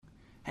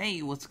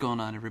Hey, what's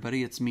going on,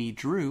 everybody? It's me,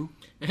 Drew.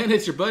 And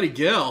it's your buddy,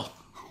 Gil.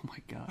 Oh my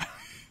god.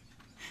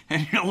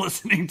 And you're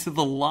listening to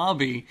The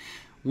Lobby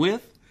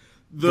with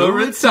The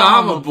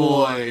Ritama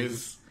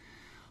Boys.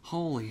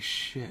 Holy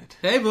shit.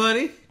 Hey,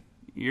 buddy.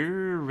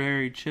 You're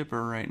very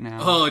chipper right now.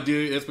 Oh,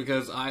 dude, it's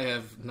because I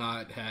have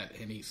not had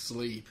any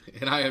sleep.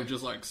 And I am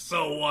just,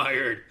 so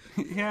wired.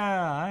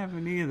 Yeah, I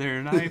haven't either,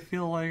 and I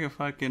feel like a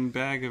fucking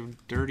bag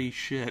of dirty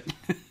shit.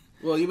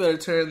 Well, you better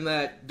turn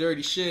that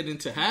dirty shit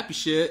into happy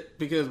shit,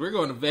 because we're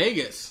going to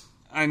Vegas.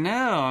 I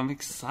know, I'm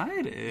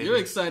excited. You're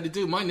excited,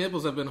 too. My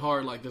nipples have been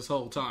hard this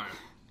whole time.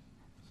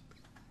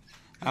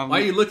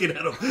 Why are you looking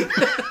at them?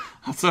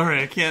 I'm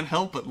sorry, I can't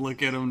help but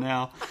look at them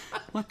now.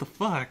 What the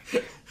fuck?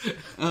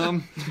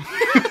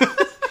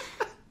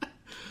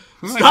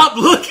 Stop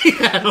looking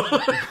at them!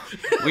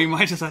 We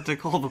might just have to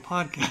call the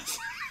podcast.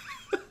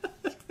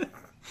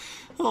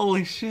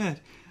 Holy shit.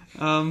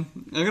 I'm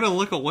gonna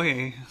look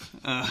away.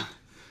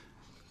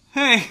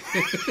 Hey!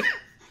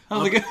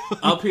 How's it going?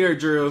 Up here,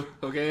 Drew,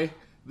 okay?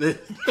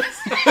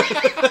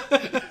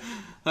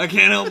 I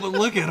can't help but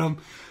look at him.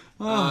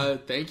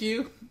 Thank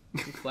you.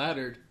 I'm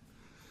flattered.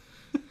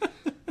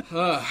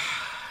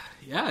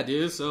 Yeah,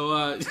 dude,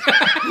 so,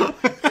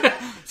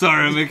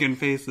 Sorry, I'm making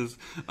faces.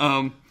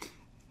 Hey,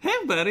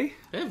 buddy.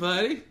 Hey,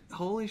 buddy.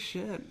 Holy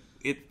shit.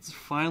 It's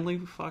finally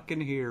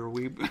fucking here.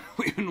 We've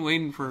been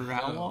waiting for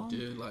how long?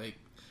 Dude,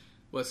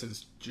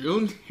 since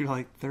June? You're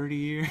like 30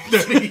 years?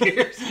 30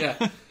 years,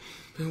 yeah.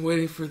 Been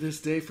waiting for this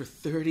day for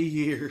 30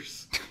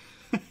 years.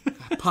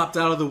 I popped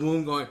out of the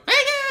womb going,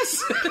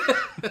 Vegas!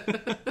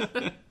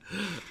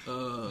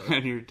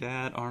 And your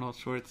dad, Arnold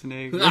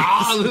Schwarzenegger.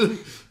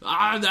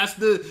 That's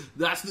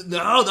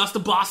the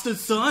Boston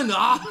Sun.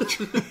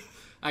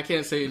 I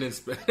can't say it in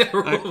Spanish. I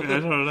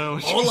don't know.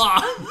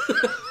 Hola.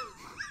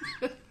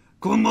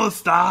 ¿Cómo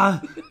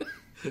está?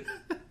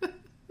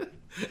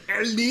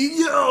 El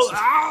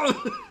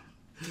niño.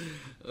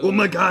 Oh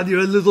my god,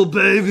 you're a little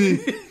baby.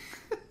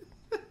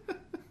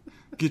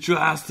 Get your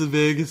ass to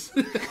Vegas.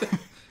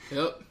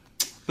 Yep.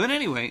 But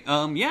anyway,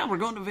 yeah, we're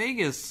going to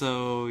Vegas,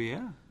 so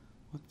yeah.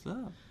 What's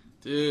up?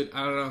 Dude,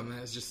 I don't know, man.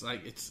 It's just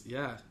I'm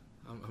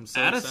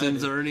so Addison's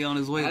excited. already on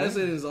his way.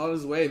 Addison is on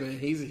his way, man.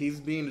 He's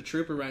being a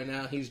trooper right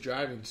now. He's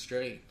driving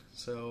straight.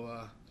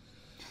 So,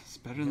 it's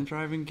better than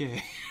driving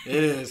gay.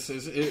 It is.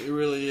 It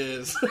really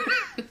is.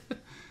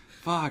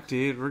 Fuck,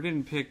 dude. We're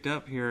getting picked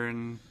up here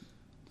in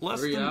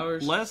less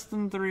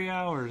than 3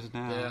 hours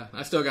now. Yeah,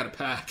 I still got to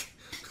pack.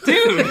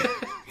 Dude,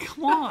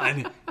 come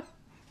on.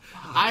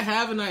 I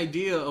have an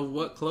idea of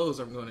what clothes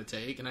I'm going to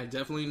take, and I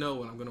definitely know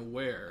what I'm going to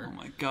wear. Oh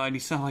my god, you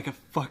sound like a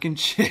fucking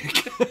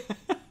chick.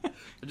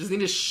 I just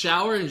need to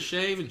shower and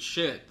shave and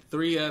shit.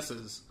 3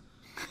 S's.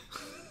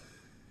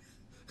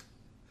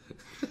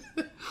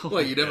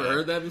 What, you never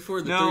heard that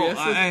before? No, 3 S's?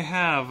 I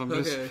have. I'm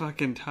just Okay.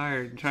 fucking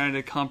tired trying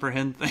to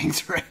comprehend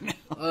things right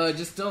now.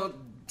 Just do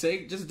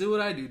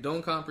what I do.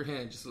 Don't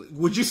comprehend.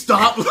 Would you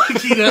stop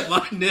looking at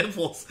my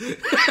nipples?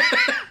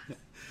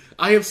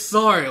 I am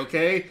sorry,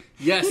 okay?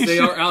 Yes, they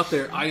are out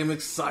there. I am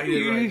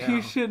excited right now.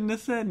 You shouldn't have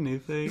said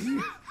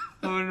anything.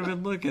 I wouldn't have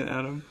been looking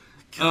at them.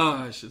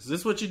 Gosh, is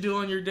this what you do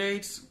on your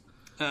dates?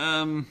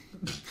 If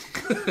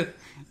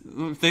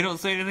they don't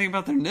say anything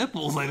about their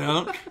nipples, I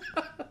don't.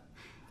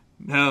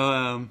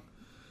 No,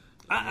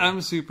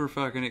 I'm super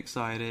fucking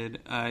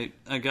excited. I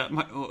got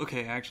my...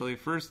 Okay, actually,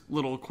 first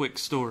little quick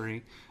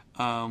story.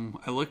 I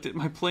looked at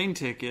my plane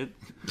ticket...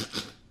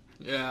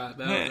 Yeah,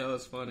 that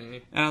was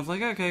funny. And I was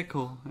like, okay,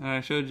 cool. And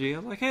I showed G. I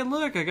was like, hey,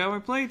 look, I got my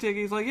plane ticket.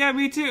 He's like, yeah,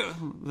 me too.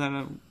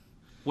 Then,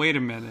 wait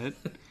a minute.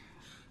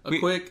 A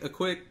quick,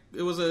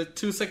 it was a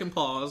 2-second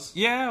pause.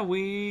 Yeah,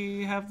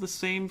 we have the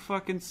same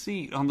fucking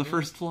seat on the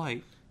first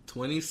flight.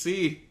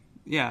 20C.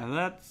 Yeah,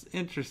 that's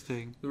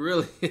interesting.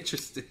 Really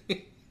interesting.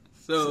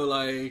 So,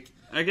 I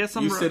guess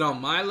you sit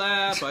on my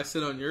lap, I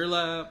sit on your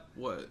lap,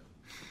 what?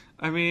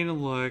 I mean,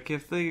 look,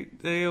 if they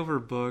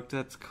overbooked,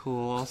 that's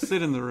cool. I'll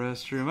sit in the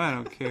restroom. I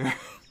don't care.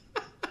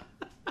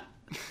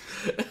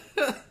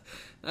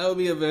 That would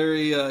be a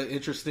very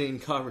interesting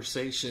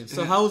conversation.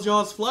 So how was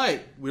y'all's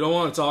flight? We don't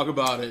want to talk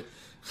about it.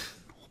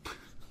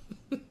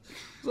 There's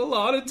a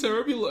lot of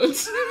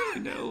turbulence. I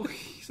know.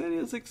 He said he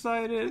was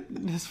excited.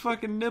 His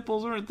fucking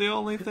nipples weren't the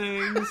only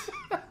things.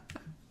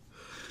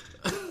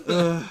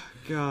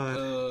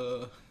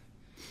 God.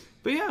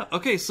 But yeah,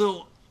 okay,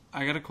 so...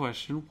 I got a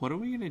question. What are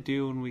we going to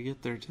do when we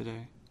get there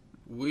today?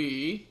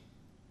 We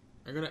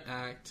are going to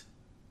act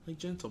like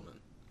gentlemen.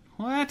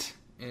 What?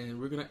 And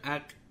we're going to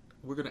act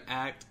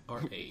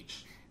our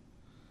age.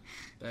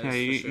 That Yeah,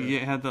 is for sure. you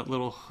had that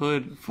little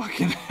hood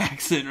fucking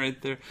accent right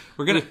there.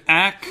 We're going to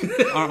act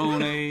our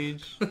own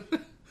age.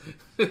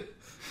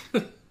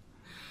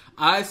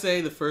 I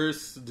say the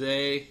first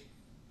day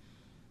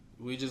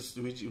we just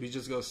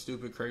go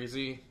stupid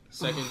crazy.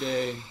 Second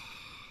day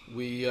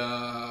we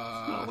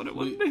Not what I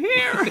wanted to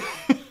hear.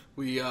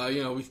 we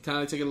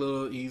kind of take it a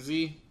little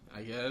easy,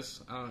 I guess.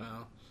 I don't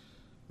know.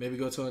 Maybe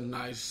go to a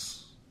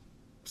nice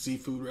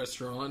seafood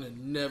restaurant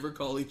and never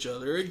call each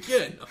other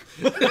again.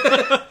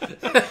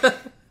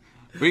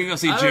 We can go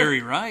see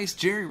Jerry Rice.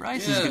 Jerry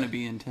Rice is going to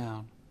be in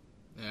town.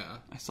 Yeah.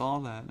 I saw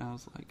that, and I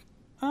was like,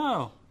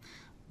 oh,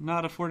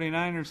 not a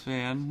 49ers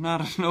fan,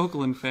 not an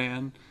Oakland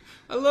fan.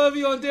 I love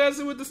you on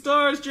Dancing with the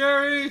Stars,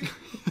 Jerry.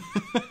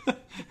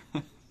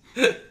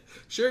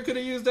 Sure could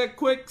have used that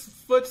quick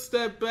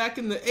footstep back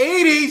in the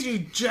 80s, you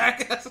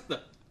jackass.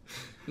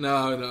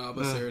 No,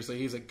 but seriously,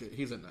 he's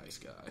a nice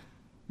guy.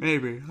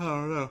 Maybe. I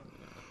don't know.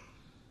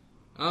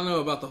 I don't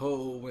know about the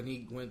whole when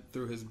he went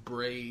through his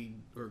braid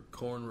or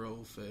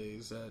cornrow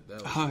phase.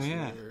 That was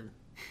weird.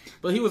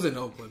 But he was in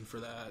Oakland for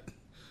that.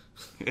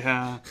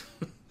 Yeah.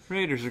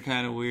 Raiders are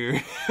kind of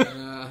weird.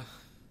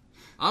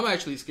 I'm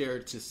actually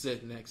scared to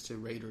sit next to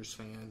Raiders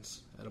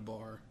fans at a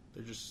bar.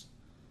 They're just...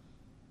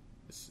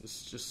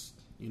 It's just...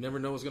 You never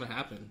know what's going to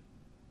happen.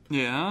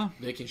 Yeah.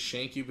 They can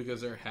shank you because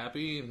they're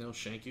happy, and they'll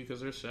shank you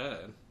because they're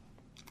sad.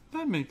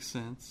 That makes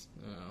sense.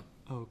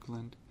 Yeah.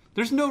 Oakland.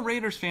 There's no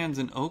Raiders fans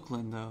in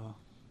Oakland, though.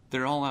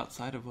 They're all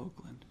outside of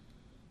Oakland.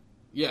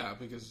 Yeah,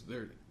 because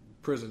their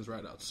prison's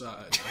right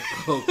outside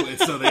Oakland,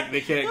 so they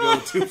can't go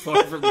too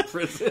far from the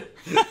prison.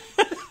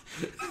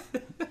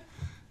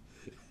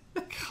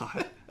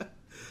 God.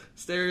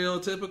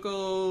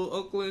 Stereotypical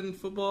Oakland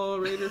football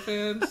Raider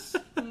fans.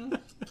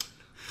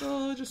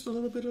 Oh, just a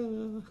little bit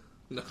of...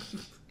 No.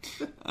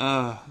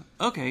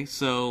 Okay,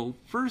 so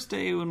first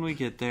day when we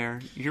get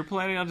there, you're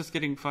planning on just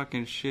getting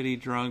fucking shitty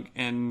drunk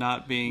and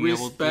not being able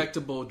to...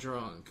 Respectable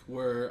drunk,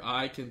 where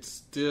I can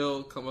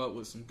still come up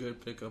with some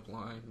good pickup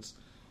lines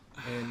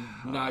and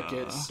not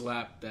get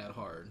slapped that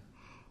hard.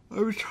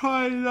 I'm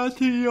trying not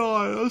to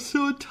yawn. I'm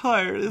so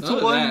tired. None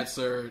of that,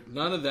 sir.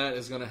 None of that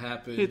is going to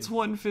happen. It's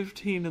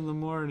 1:15 in the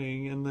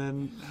morning, and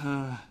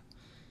then...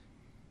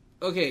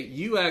 Okay,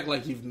 you act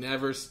like you've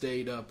never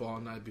stayed up all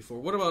night before.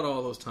 What about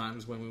all those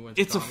times when we went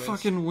to It's Thomas? a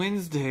fucking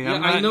Wednesday. Yeah,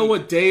 I know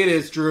what day it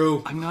is,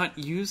 Drew. I'm not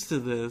used to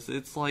this.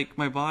 It's like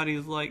my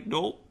body's like,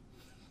 nope.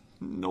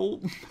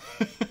 You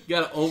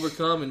gotta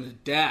overcome and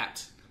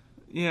adapt.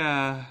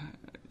 Yeah,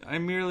 I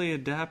merely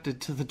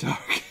adapted to the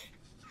dark.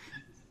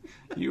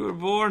 You were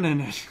born in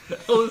it.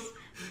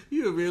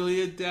 You really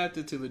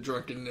adapted to the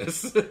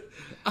drunkenness.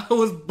 I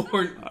was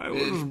born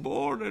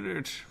in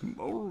it,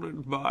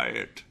 molded by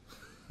it.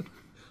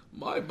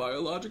 My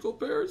biological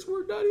parents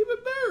were not even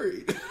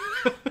married.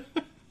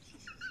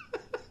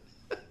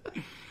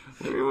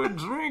 We were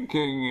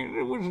drinking and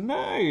it was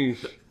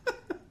nice.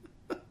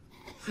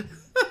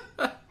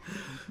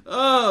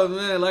 Oh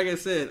man, like I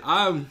said,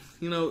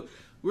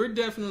 we're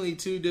definitely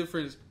two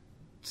different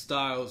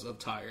styles of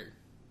tired.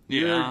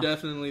 Yeah. You're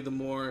definitely the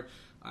more,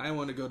 I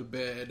want to go to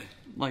bed.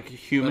 Like a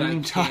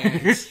human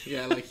tired.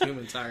 Yeah, like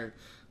human tired.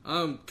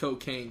 I'm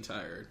cocaine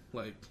tired.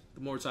 Like,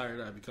 the more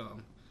tired I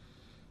become,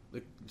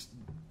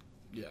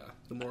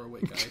 the more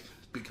awake I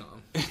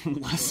become.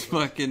 Less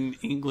fucking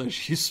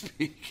English you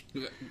speak.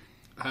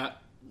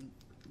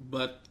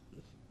 But,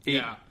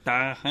 yeah.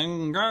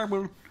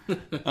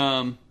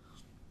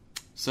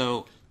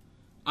 So,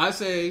 I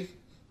say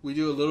we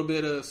do a little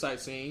bit of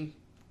sightseeing.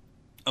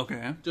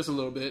 Okay. Just a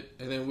little bit.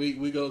 And then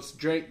we go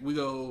straight, then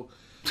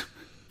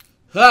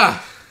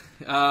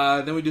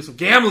we do some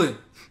gambling.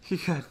 You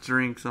got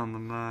drinks on the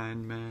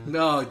mind, man.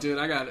 No, dude,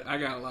 I got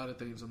a lot of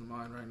things on the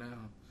mind right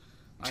now.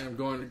 I am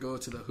going to go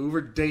to the Hoover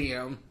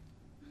Dam.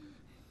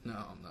 No,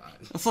 I'm not.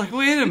 It's like,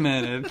 wait a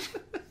minute.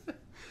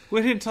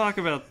 We didn't talk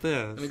about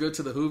this. I'm going to go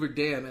to the Hoover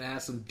Dam and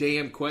ask some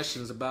damn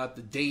questions about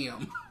the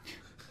dam.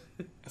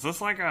 Is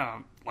this like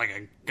a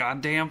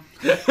goddamn?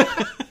 Get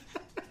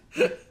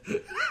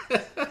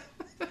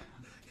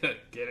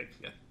it?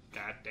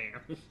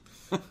 Goddamn.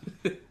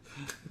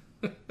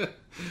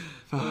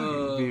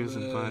 Beavis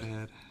and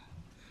Butthead.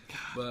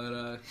 But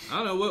I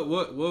don't know,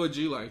 what would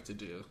you like to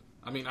do?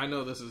 I mean, I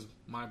know this is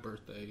my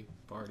birthday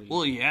party.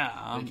 Well,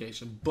 yeah.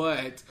 Vacation.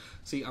 But,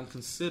 see, I'm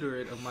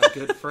considerate of my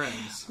good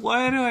friends.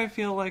 Why do I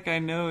feel like I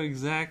know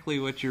exactly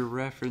what you're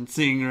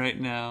referencing right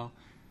now?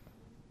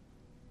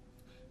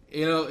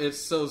 You know, it's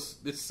so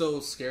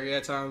scary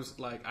at times.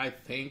 Like, I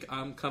think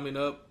I'm coming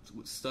up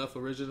with stuff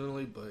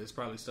originally, but it's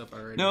probably stuff I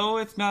already... No,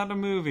 it's not a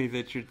movie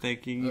that you're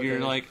thinking. Okay. You're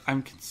like,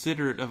 I'm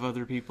considerate of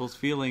other people's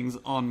feelings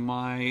on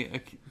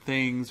my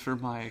things for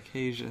my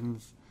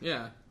occasions.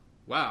 Yeah.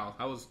 Wow,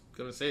 I was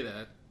going to say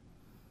that.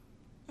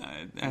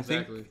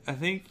 Exactly. I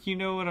think you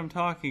know what I'm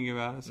talking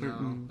about. A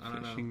certain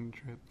fishing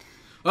trip.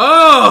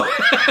 Oh!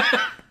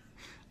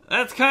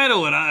 That's kind of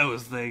what I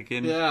was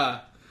thinking. Yeah.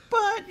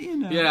 But, you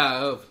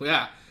know.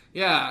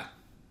 Yeah.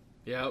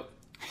 Yep.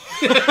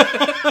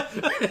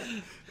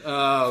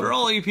 For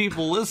all you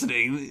people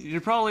listening, you're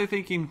probably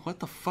thinking, what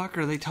the fuck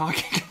are they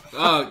talking about?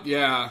 Oh,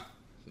 yeah.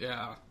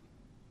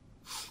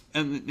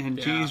 And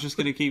G's just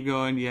going to keep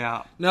going,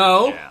 yeah.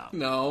 No.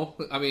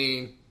 I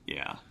mean...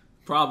 Yeah.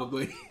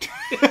 Probably.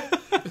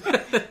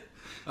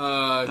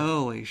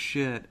 Holy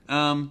shit.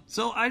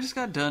 So I just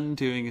got done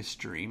doing a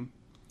stream.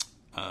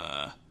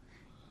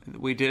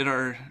 We did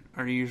our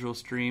usual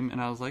stream,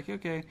 and I was like,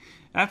 okay.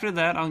 After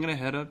that, I'm going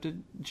to head up to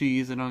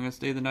G's, and I'm going to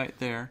stay the night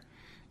there.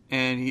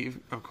 And he,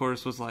 of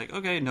course, was like,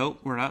 okay,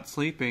 nope, we're not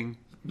sleeping.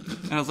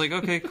 And I was like,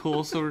 okay,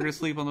 cool. So we're gonna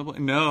sleep on the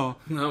plane. No,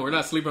 No, we're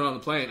not sleeping on the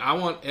plane. I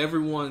want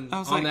everyone I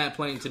on was like, that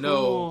plane to cool.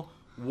 know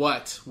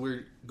what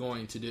we're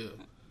going to do.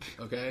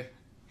 Okay?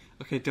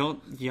 Okay,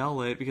 don't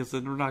yell it because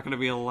then we're not gonna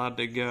be allowed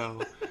to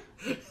go.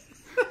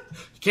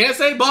 Can't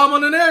say bomb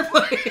on an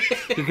airplane.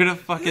 You're gonna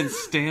fucking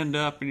stand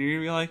up and you're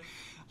gonna be like,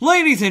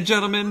 ladies and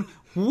gentlemen,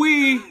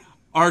 we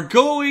are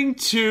going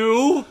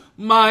to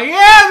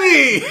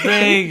Miami.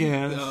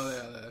 Vegas.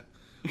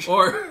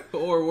 Or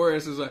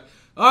worse, it's like,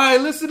 all right,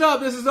 listen up.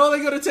 This is only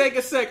going to take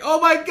a sec.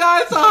 Oh my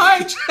God, it's a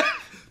hijack.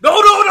 No.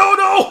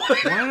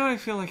 Why do I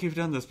feel like you've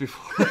done this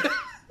before?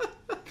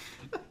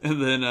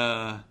 And then,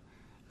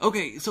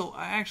 okay, so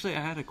I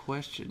had a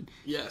question.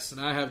 Yes,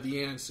 and I have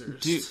the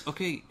answers. Dude,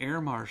 okay,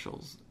 air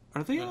marshals,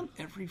 are they on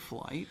every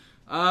flight?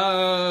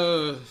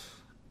 Ooh.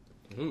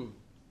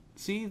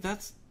 See,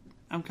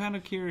 I'm kind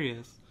of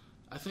curious.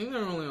 I think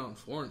they're only on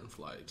foreign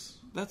flights.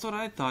 That's what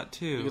I thought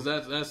too.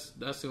 Because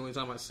that's the only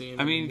time I've seen them.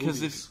 I mean,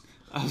 because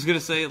I was gonna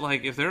say,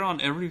 like, if they're on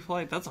every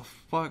flight, that's a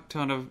fuck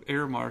ton of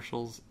air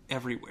marshals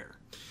everywhere.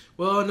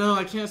 Well, no,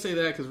 I can't say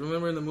that because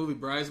remember in the movie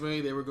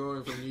Bridesmaid, they were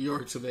going from New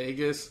York to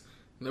Vegas.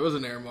 And there was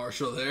an air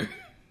marshal there.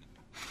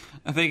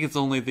 I think it's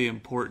only the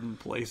important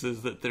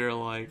places that they're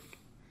like,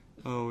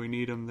 oh, we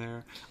need them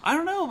there. I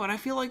don't know, but I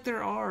feel like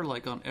there are,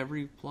 like, on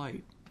every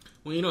flight.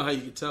 Well, you know how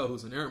you can tell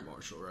who's an air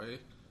marshal,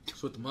 right?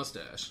 It's with the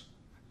mustache.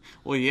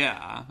 Well,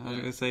 yeah, I was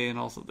gonna say, and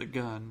also the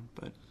gun,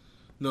 but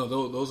No,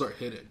 those are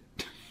hidden.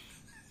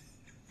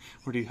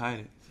 where do you hide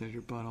it? Is it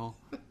your butthole?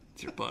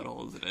 It's your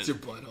butthole, isn't it? It's your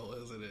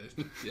butthole, isn't it?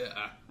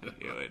 Yeah. I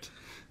knew it.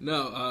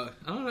 No, I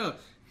don't know.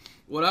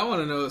 What I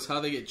want to know is how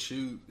they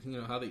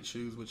how they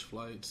choose which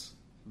flights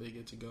they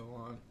get to go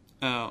on.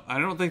 Oh, I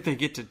don't think they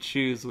get to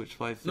choose which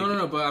flights.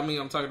 No, but I mean,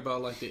 I'm talking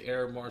about like the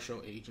Air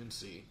Marshal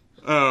Agency.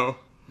 Oh,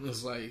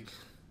 It's like,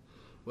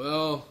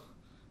 well,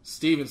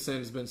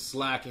 Stevenson's been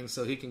slacking,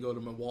 so he can go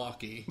to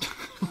Milwaukee.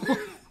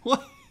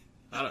 what?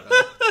 I don't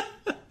know.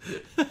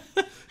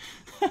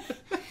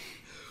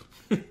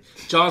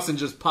 Johnson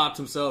just popped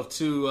himself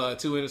two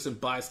innocent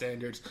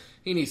bystanders.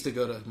 He needs to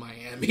go to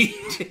Miami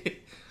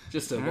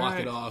just to walk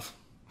it off.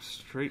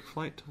 Straight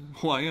flight to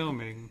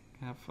Wyoming.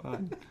 Have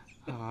fun.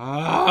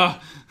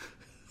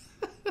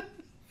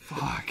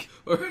 Fuck.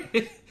 Or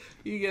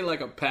you get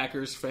like a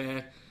Packers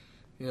fan.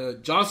 You know,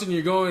 Johnson,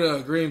 you're going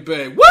to Green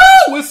Bay. Woo!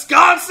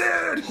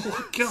 Wisconsin!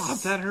 Oh, God,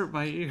 that hurt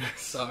my ear.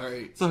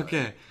 Sorry. It's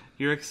okay.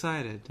 You're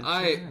excited. It's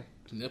okay.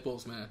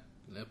 Nipples, man.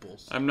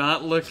 Nipples. I'm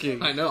not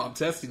looking. I know, I'm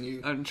testing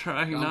you. I'm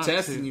trying I'm not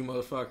testing to. you,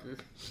 motherfucker.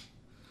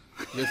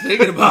 You're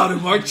thinking about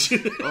him, aren't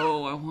you?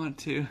 Oh, I want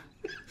to.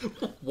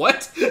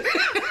 What?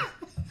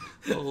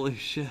 Holy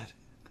shit.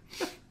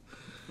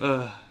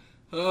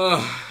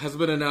 Has it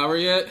been an hour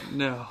yet?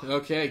 No.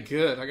 Okay,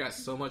 good. I got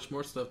so much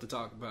more stuff to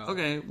talk about.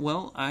 Okay,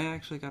 well, I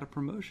actually got a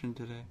promotion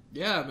today.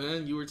 Yeah,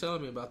 man, you were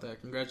telling me about that.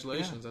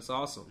 Congratulations. Yeah. That's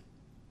awesome.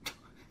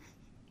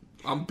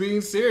 I'm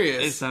being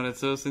serious. It sounded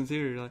so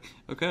sincere. You're like,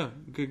 okay,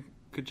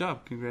 good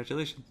job.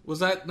 Congratulations. Was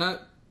that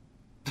not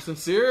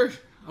sincere?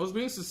 I was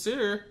being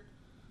sincere.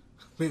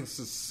 Being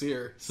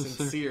sincere.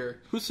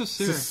 Sincere. Who's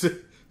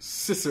sincere?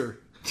 Scissor.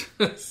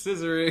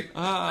 Scissoring.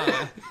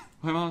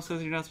 My mom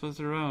says you're not supposed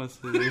to run with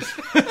scissors.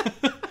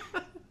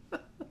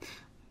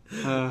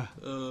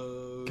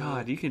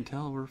 God, you can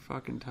tell we're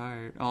fucking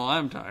tired. Oh,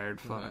 I'm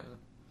tired. Fuck.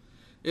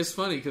 It's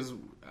funny because,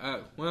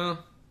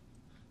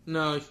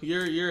 no,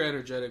 you're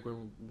energetic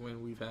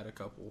when we've had a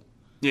couple.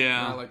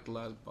 Yeah. Not like the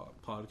last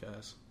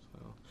podcast. So.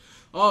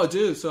 Oh,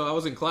 dude, so I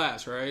was in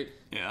class, right?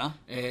 Yeah.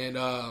 And,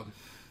 I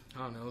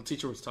don't know, the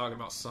teacher was talking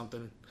about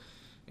something.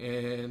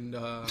 And,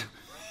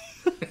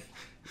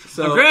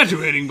 so... I'm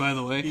graduating, by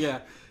the way. Yeah.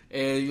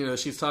 And, you know,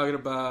 she's talking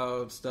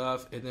about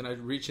stuff, and then I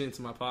reach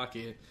into my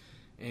pocket,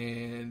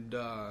 and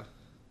I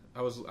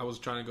was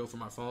trying to go for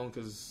my phone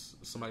because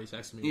somebody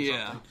texted me or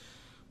something.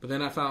 But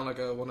then I found, like,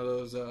 one of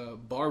those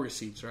bar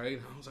receipts, right?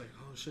 And I was like,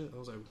 oh, shit. I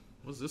was like,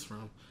 what's this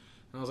from?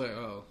 And I was like,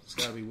 oh, it's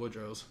got to be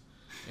Woodrow's.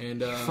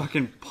 And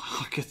fucking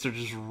pockets are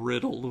just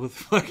riddled with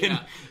fucking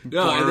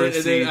bar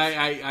receipts. And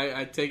then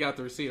I take out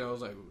the receipt. I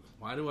was like,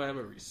 why do I have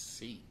a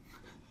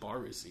bar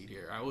receipt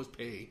here? I always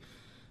pay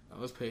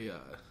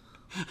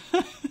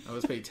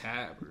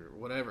tab or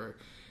whatever.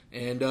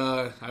 And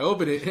I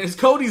open it, and it's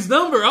Cody's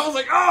number. I was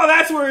like, oh,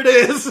 that's where it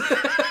is.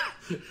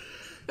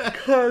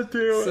 God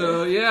damn it.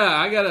 So, yeah,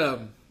 I got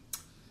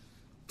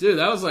dude,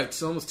 that was like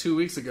almost 2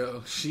 weeks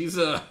ago. She's,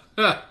 I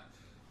got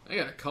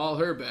to call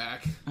her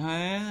back. Oh,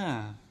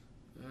 yeah.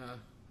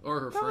 Or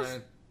her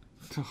friend.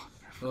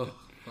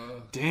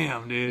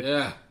 Damn, dude.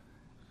 Yeah.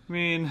 I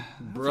mean,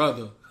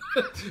 brother.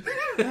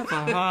 That's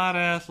a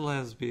hot-ass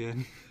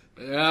lesbian.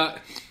 Yeah.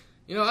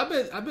 You know, I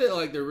bet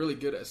like they're really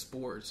good at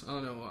sports. I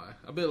don't know why.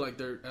 I bet like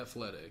they're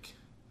athletic.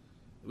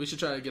 We should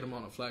try to get them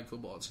on a flag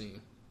football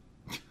team.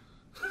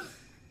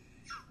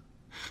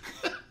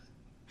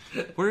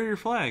 Where are your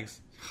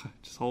flags?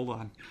 Just hold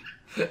on.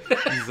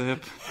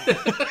 Zip.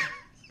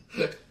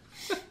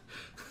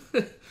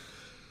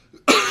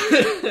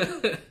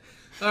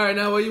 Alright,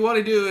 now what you want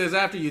to do is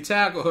after you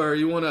tackle her,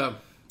 you want to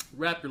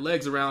wrap your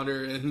legs around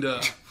her and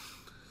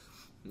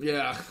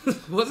Yeah.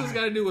 What's this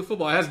got to do with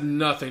football? It has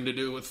nothing to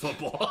do with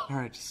football. All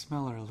right, just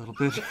smell her a little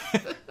bit.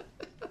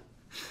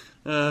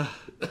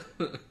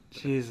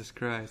 Jesus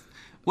Christ.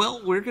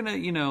 Well, we're gonna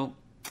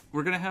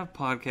have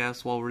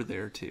podcasts while we're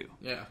there too.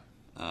 Yeah.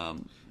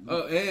 And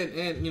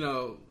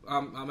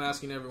I'm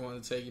asking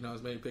everyone to take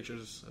as many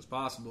pictures as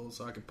possible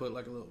so I can put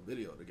like a little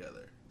video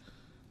together.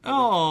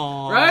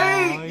 Oh,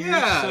 right?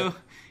 Yeah.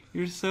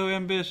 You're so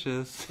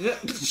ambitious. Yeah.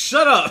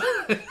 Shut up.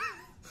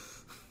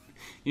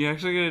 You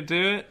actually gonna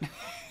do it?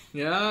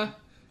 Yeah.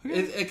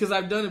 Because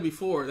I've done it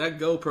before. That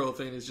GoPro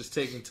thing is just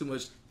taking too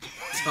much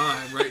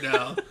time right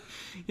now.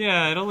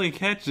 Yeah, it only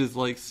catches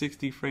like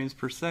 60 frames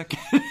per second.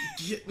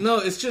 No,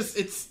 it's just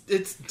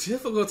it's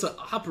difficult to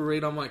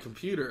operate on my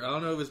computer. I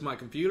don't know if it's my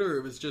computer or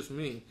if it's just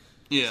me.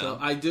 Yeah. So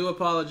I do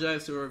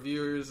apologize to our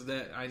viewers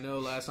that I know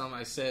last time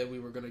I said we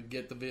were going to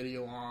get the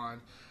video on.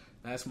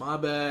 That's my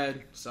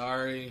bad.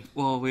 Sorry.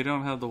 Well, we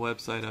don't have the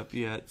website up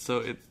yet, so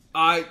it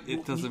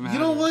doesn't matter. You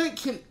know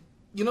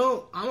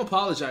what? I'm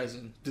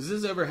apologizing. Does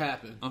this ever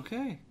happen?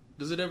 Okay.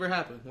 Does it ever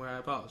happen where I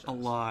apologize? A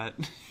lot.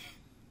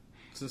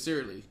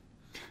 Sincerely.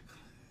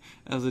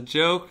 As a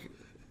joke,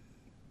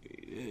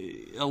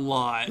 a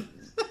lot.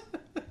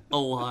 A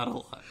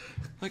lot.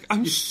 Like,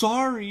 I'm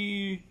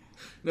sorry.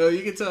 No,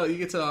 you can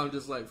tell I'm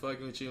just like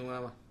fucking with you.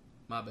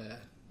 My bad.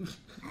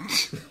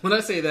 When I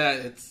say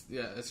that, it's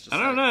just.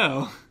 I don't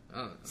know.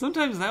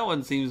 Sometimes that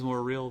one seems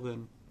more real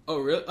than. Oh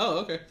really? Oh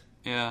okay.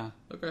 Yeah.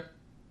 Okay.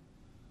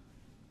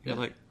 You're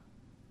like,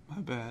 my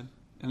bad,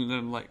 and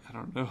then like, I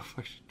don't know if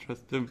I should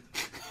trust him.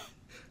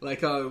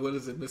 Like what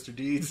is it, Mr.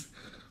 Deeds?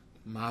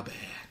 My bad.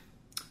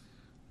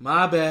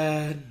 My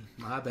bad.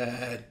 My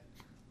bad.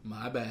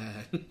 My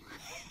bad.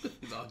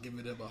 I'll give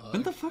him a hug.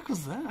 When the fuck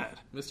was that?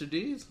 Mr.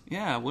 Deeds?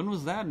 Yeah, when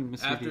was that in Mr.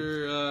 Deeds?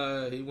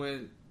 After he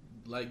went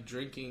like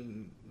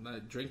drinking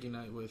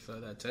night with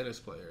that tennis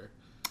player.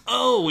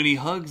 Oh, when he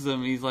hugs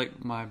him, he's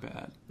like, my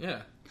bad.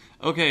 Yeah.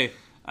 Okay,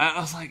 I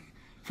was like,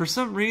 for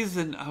some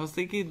reason, I was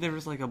thinking there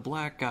was like a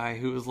black guy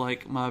who was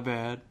like, my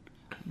bad.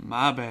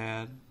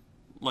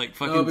 Like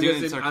fucking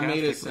doing it sarcastically. I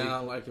made it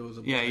sound like it was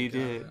a black guy. Yeah, you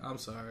did. I'm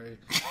sorry.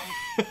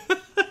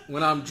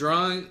 When I'm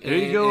drunk there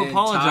you go, and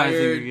apologizing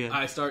tired, again.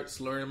 I start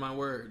slurring my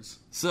words.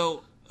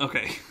 So,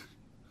 okay.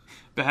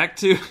 Back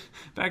to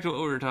what we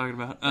were talking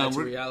about. Back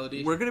to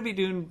reality. We're going to be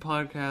doing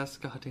podcasts,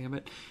 god damn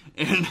it.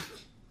 And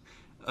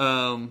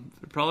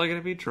they're probably going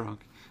to be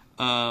drunk.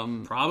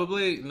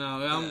 Probably?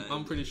 No,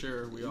 I'm pretty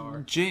sure we are.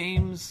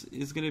 James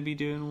is going to be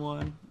doing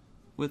one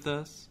with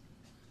us.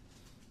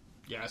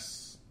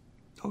 Yes.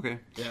 Okay.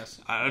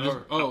 Yes. I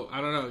don't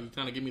know. You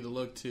kind of give me the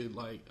look to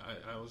like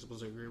I was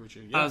supposed to agree with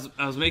you. Yeah.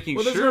 I was making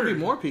sure. Well, there's gonna be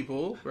more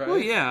people, right? Well,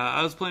 yeah.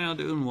 I was planning on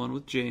doing one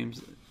with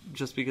James,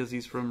 just because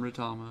he's from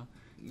Ritama.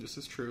 This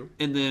is true.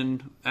 And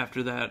then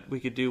after that, we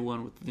could do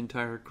one with the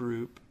entire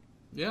group.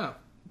 Yeah.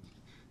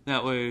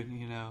 That way,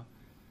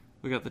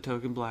 we got the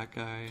token black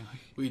guy.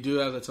 We do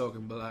have the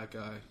token black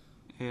guy.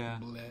 Yeah.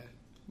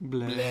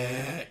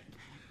 Black.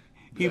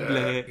 He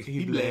black.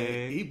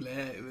 He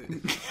black.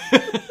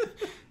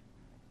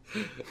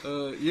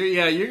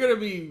 You're gonna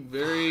be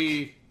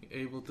very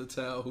able to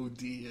tell who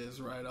D is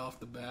right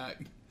off the bat.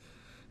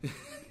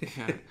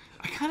 Yeah.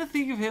 I kind of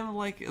think of him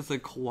like as a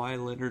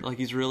Kawhi Leonard, like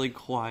he's really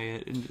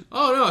quiet. And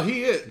oh no,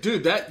 he is,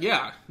 dude.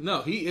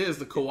 He is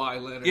the Kawhi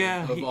Leonard.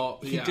 Yeah, of all.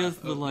 He does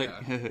the like.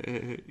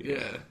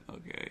 Yeah.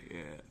 Okay.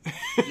 Yeah.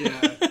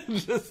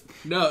 Yeah.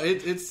 No,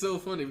 it's so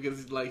funny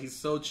because he's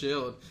so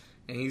chilled.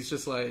 And he's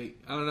just like,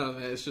 I don't know,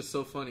 man. It's just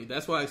so funny.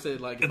 That's why I said,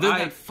 like, and then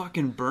that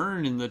fucking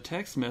burn in the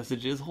text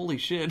messages. Holy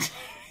shit.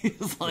 He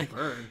was like,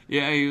 burn.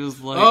 Yeah, he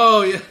was like,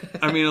 oh, yeah.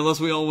 I mean,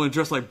 unless we all want to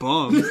dress like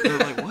bums. They're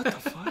like, what the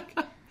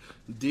fuck?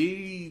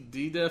 D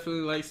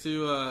definitely likes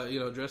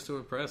to, dress to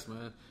impress,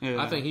 man.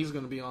 Yeah. I think he's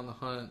going to be on the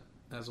hunt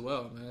as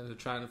well, man. They're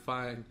trying to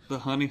find the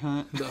honey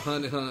hunt. The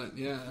honey hunt,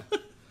 yeah.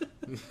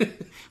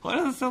 Why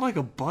does it sound like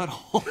a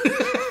butthole?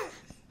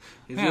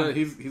 He's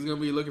gonna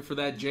be looking for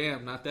that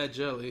jam, not that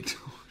jelly.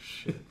 Oh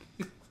shit!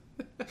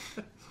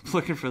 I'm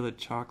looking for the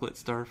chocolate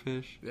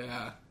starfish.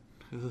 Yeah.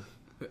 Ugh.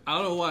 I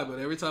don't know why, but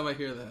every time I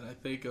hear that, I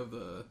think of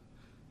the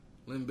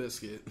Limp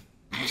Bizkit,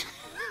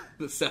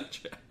 the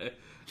soundtrack.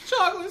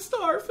 Chocolate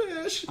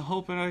starfish. I'm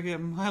hoping I get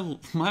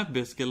my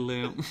biscuit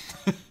limp.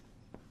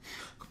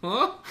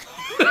 Huh?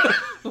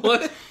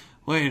 What?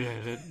 Wait a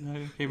minute.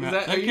 That came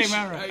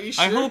out right. Are you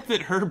sure? I hope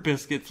that her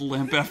biscuit's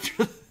limp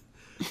after.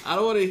 I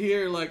don't want to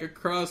hear like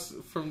across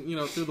from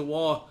through the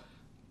wall.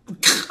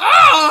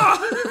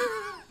 Ah!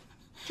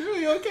 Drew,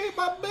 you okay?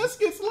 My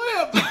biscuit's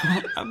limp.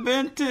 I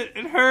bent it.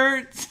 It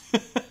hurts.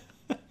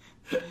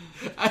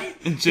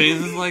 And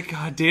James is like,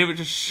 God damn it,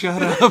 just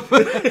shut up.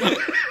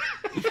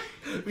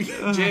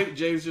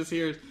 James just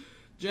hears,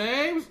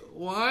 James,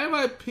 why am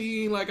I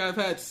peeing like I've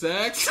had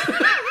sex?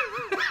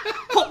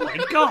 Oh my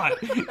God.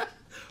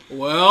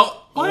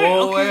 Well,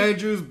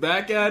 Andrew's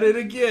back at it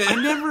again. I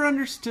never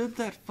understood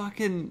that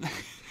fucking...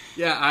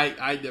 Yeah,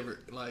 I never,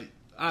 like,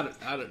 I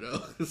don't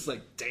know. It's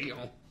like,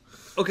 damn.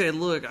 Okay,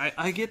 look,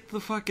 I get the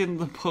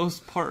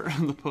post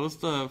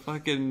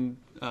fucking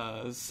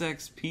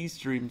sex peace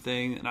dream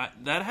thing, and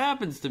that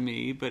happens to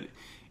me, but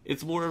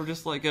it's more of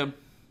just like a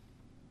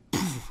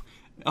poof,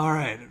 all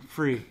right,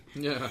 free.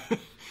 Yeah,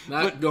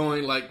 not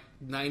going like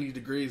 90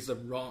 degrees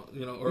of wrong,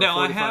 or no,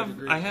 45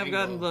 degrees I have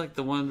gotten like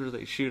the one where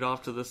they shoot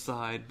off to the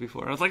side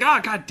before. I was like,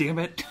 god damn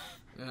it.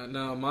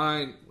 No,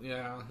 mine.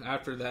 Yeah,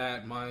 after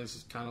that,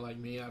 mine's kind of like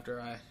me after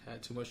I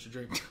had too much to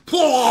drink.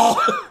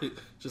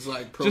 Just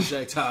like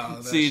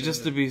projectile.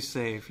 Just to be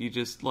safe, you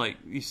just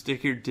you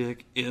stick your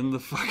dick in the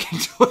fucking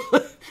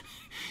toilet.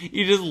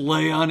 You just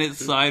lay on it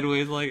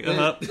sideways, like.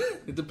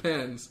 It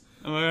depends.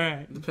 All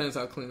right. It depends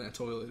how clean that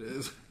toilet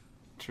is.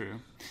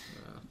 True.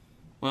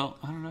 Well,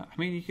 I don't know. I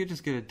mean, you could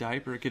just get a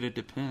diaper, get a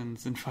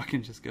Depends, and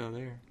fucking just go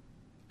there.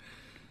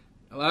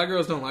 A lot of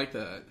girls don't like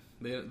that.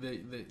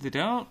 They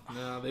don't?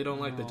 No, they don't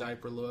like the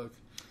diaper look.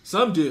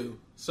 Some do.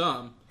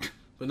 Some.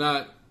 But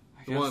not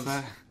the ones.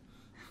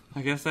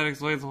 I guess that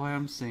explains why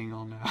I'm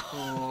single now.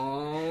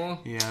 Aww.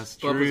 Yes,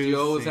 true. But you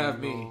always have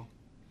me.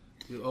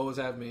 You always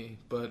have me.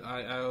 But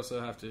I also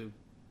have to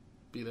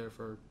be there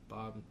for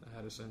Bob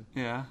Addison.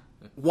 Yeah.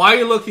 Why are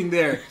you looking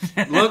there?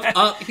 Look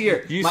up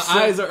here.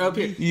 Eyes are up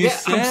here. You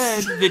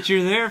said that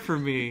you're there for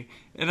me.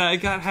 And I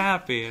got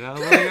happy. And I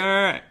was like,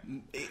 alright.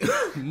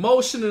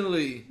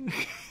 Emotionally,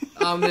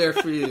 I'm there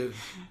for you.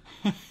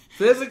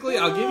 Physically,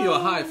 I'll give you a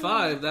high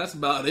five. That's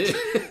about it.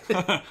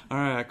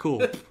 Alright,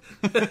 cool.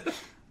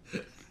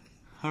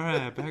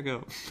 Alright, back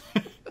up.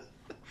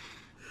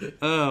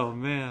 Oh,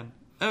 man.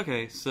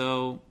 Okay,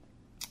 so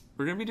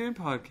we're going to be doing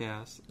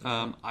podcasts.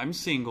 I'm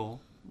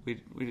single.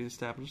 We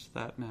established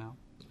that now.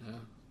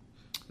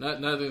 Yeah.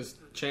 Nothing's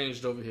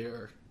changed over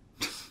here.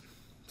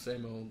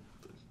 Same old.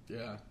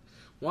 Yeah.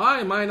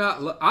 Why am I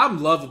not...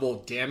 I'm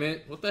lovable, damn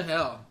it. What the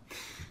hell?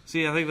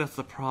 See, I think that's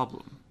the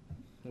problem.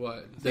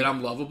 What? That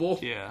I'm lovable?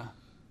 Yeah.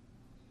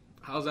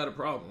 How's that a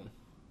problem?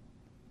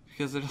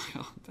 Because they're like,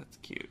 oh, that's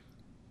cute.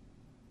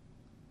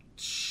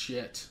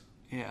 Shit.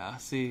 Yeah,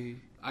 see...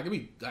 I could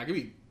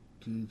be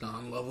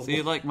non-lovable.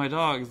 See, like my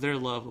dogs, they're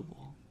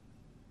lovable.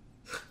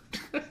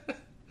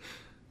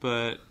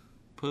 But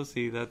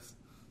pussy, that's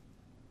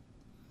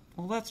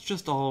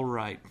just all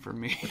right for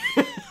me.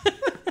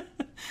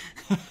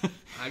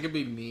 I could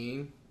be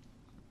mean,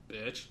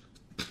 bitch.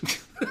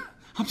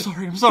 I'm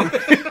sorry.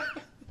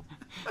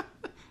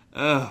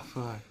 Oh,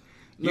 fuck.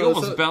 You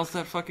almost bounced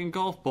that fucking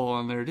golf ball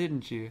on there,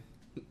 didn't you?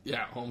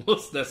 Yeah,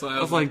 almost. That's why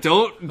I was like,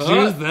 don't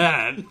do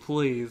that,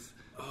 please.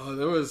 Oh,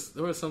 there was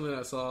something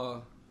I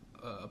saw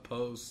a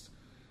post.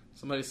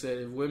 Somebody said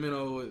if women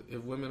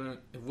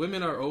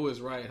are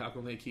always right, how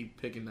come they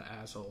keep picking the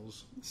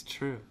assholes? It's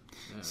true.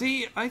 Yeah.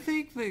 See, I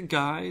think that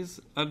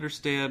guys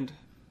understand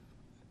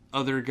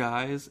other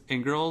guys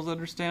and girls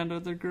understand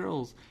other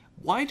girls.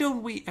 Why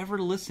don't we ever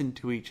listen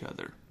to each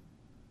other?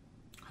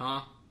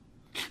 Huh?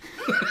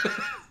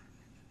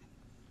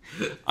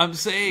 I'm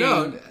saying,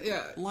 no,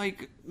 yeah,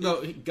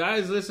 no.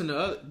 Guys listen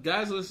to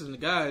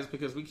guys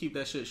because we keep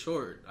that shit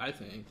short. I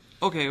think.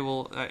 Okay,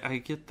 well, I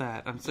get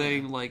that. I'm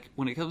saying,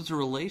 when it comes to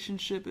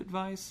relationship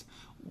advice,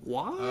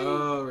 why?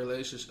 Oh,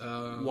 relationship.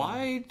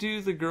 Why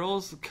do the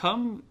girls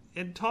come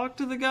and talk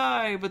to the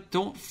guy but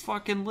don't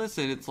fucking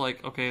listen? It's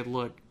like, okay,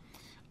 look,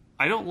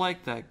 I don't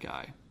like that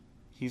guy.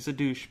 He's a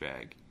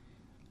douchebag.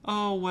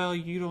 Oh, well,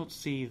 you don't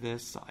see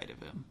this side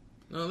of him.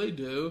 No, they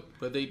do,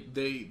 but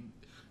they.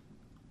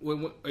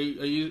 When are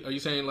you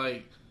saying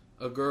like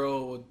a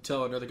girl would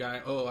tell another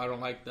guy, "Oh, I don't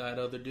like that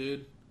other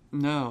dude"?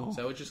 No. Is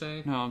that what you're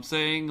saying? No, I'm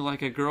saying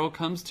like a girl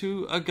comes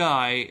to a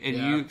guy and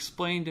you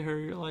explain to her,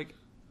 you're like,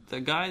 the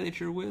guy that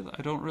you're with,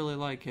 I don't really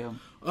like him.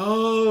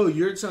 Oh,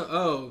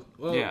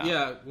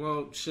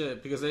 well,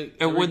 shit, because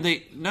when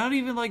they not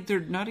even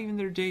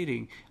they're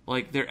dating,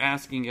 like they're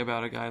asking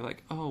about a guy,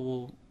 like, oh,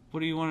 well, what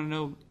do you want to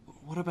know?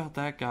 What about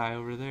that guy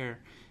over there?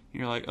 And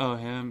you're like, oh,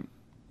 him.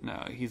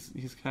 No, he's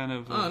kind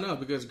of. Oh no,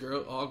 because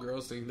all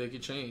girls think they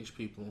can change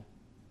people.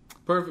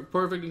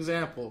 Perfect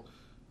example.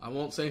 I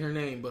won't say her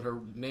name, but her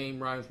name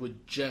rhymes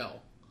with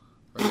gel.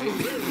 Right?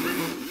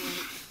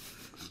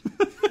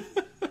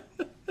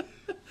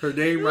 Her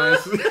name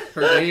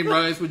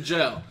rhymes with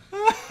gel.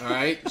 All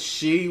right.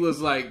 She was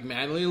like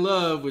madly in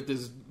love with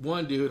this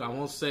one dude. I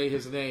won't say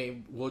his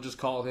name. We'll just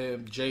call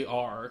him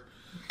JR.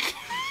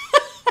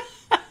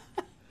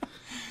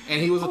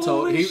 And he was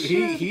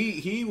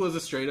he was a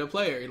straight up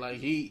player. Like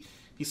he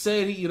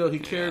said he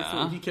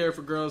cared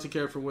for girls, he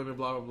cared for women,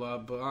 blah blah blah.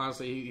 But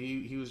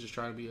honestly, he was just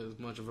trying to be as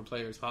much of a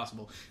player as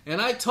possible. And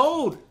I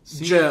told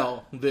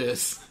Gel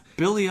this.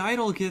 Billy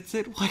Idol gets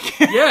it. Like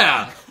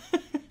yeah,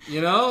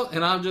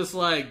 and I'm just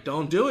like,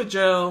 don't do it,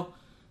 Gel.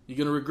 You're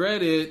gonna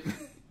regret it.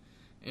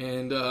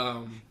 And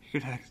you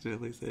could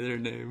accidentally say their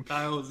name.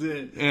 I was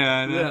it. Yeah,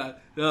 I know. Yeah,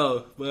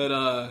 no,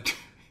 but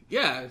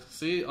yeah,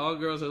 see, all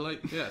girls are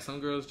like, some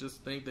girls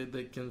just think that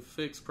they can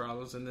fix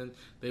problems, and then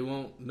they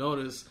won't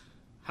notice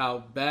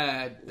how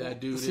bad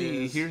that dude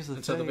is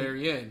until the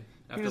very end,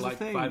 after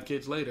 5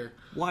 kids later.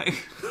 Why?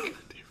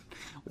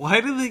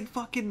 Why do they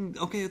fucking...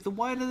 Okay,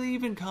 why do they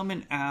even come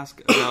and ask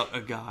about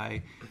a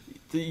guy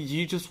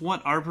You just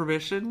want our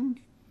permission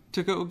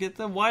to go get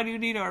them? Why do you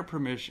need our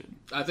permission?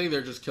 I think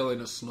they're just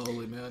killing us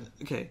slowly, man.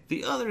 Okay,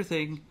 the other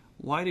thing,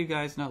 why do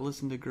guys not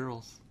listen to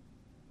girls?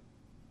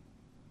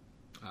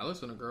 I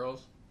listen to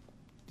girls.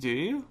 Do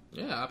you?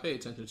 Yeah, I pay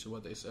attention to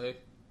what they say.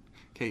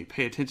 Okay, you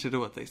pay attention to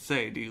what they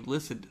say. Do you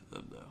listen to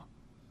them, though?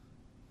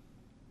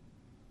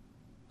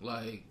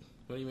 Like,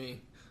 what do you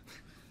mean?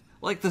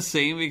 Like the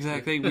same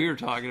exact thing we were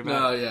talking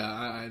about. No, yeah,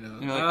 I know.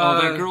 You're like,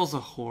 oh, that girl's a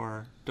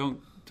whore.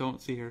 Don't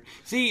see her.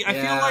 See, I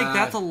feel like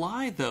that's a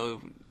lie,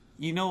 though.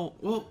 You know...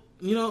 Well,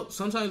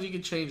 sometimes you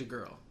can change a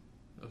girl.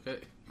 Okay?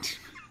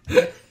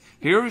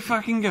 Here we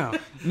fucking go.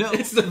 No,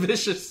 it's the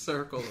vicious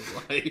circle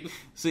of life.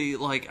 See,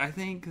 like, I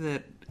think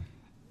that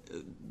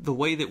the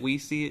way that we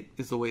see it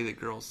is the way that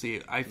girls see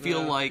it. I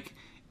feel like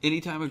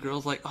anytime a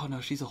girl's like, oh,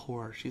 no, she's a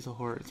whore.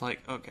 It's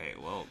like, okay,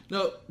 well,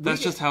 no,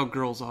 that's just how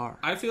girls are.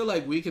 I feel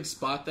like we can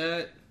spot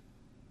that,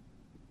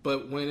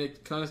 but when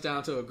it comes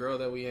down to a girl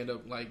that we end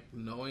up, like,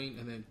 knowing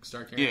and then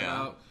start caring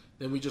about,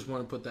 then we just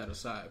want to put that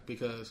aside.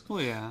 Because,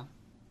 well, yeah.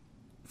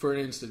 For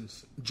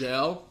instance,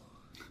 Gel,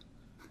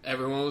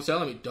 everyone was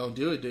telling me, don't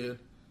do it, dude.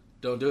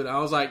 Don't do it. I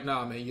was like,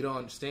 nah, man, you don't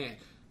understand.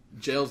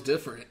 Gel's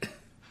different.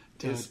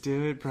 Don't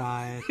do it,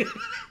 Brian.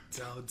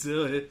 Don't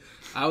do it.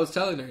 I was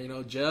telling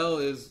her, Gel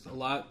is a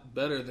lot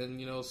better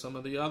than, some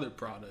of the other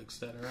products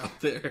that are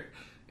out there.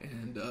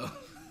 And,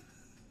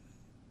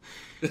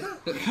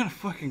 what kind of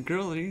fucking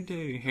girl are you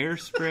dating?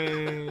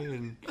 Hairspray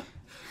and...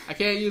 I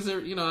can't use her,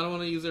 I don't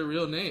want to use her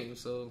real name,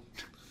 so...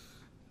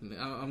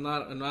 I'm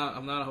not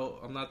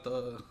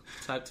the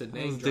type to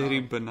name drop.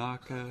 Dating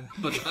Banaka.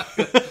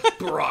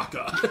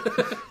 Baraka.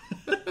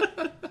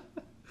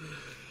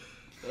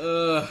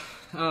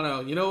 I don't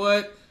know. You know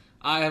what?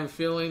 I have a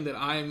feeling that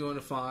I am going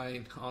to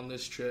find on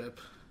this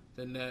trip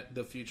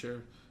the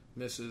future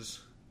Mrs.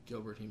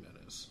 Gilbert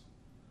Jimenez.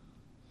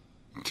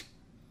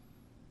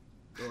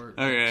 Or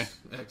okay.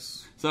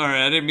 Ex.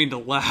 Sorry, I didn't mean to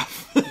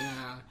laugh.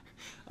 Yeah.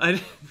 I'm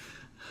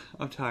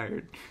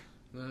tired.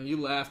 No, you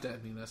laughed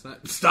at me. That's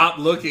not... Stop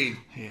looking!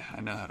 Yeah, I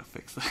know how to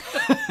fix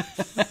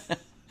that.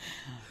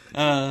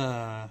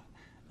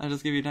 I'll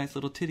just give you a nice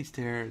little titty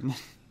stare.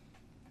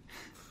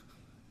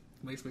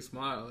 Makes me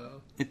smile,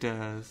 though. It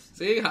does.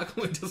 See? How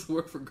come it doesn't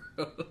work for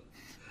girls?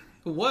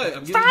 What?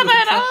 I'm Stop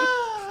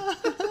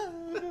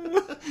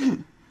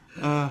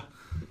it!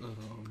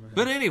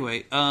 But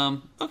anyway,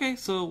 okay,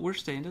 so we're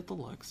staying at the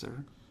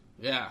Luxor.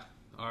 Yeah,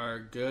 our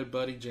good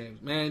buddy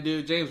James. Man,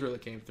 dude, James really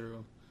came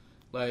through.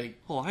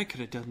 Like, well, I could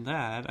have done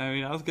that. I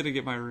mean, I was gonna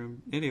get my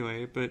room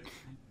anyway, but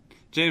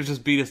James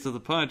just beat us to the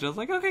punch. I was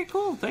like, okay,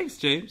 cool, thanks,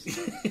 James.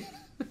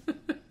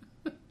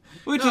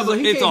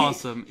 It's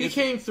awesome. He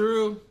came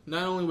through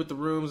not only with the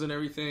rooms and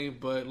everything,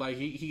 but like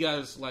he got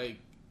us like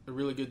a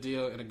really good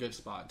deal and a good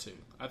spot too.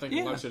 I think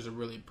the Luxor's a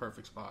really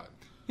perfect spot.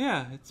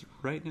 Yeah, it's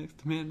right next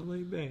to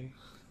Mandalay Bay.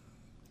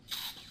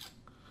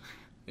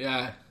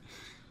 Yeah.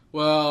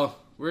 Well,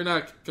 we're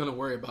not gonna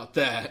worry about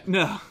that.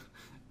 No.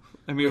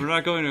 I mean, we're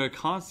not going to a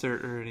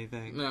concert or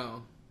anything.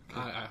 No. Okay.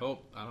 I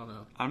hope. I don't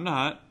know. I'm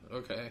not.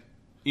 Okay.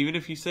 Even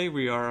if you say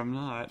we are, I'm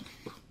not.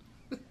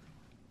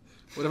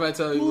 What if I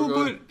tell you we're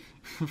going...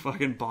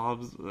 Fucking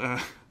Bob's...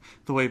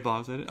 the way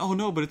Bob said it. Oh,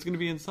 no, but it's going to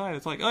be inside.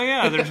 It's like, oh,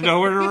 yeah, there's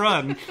nowhere to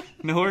run.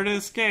 Nowhere to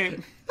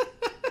escape.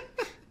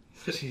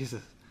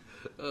 Jesus.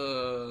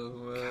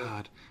 Oh,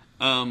 man.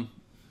 God.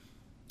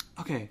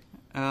 Okay.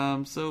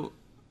 So,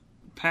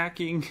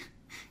 packing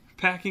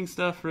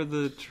stuff for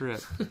the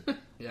trip.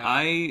 Yeah.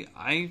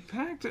 I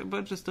packed a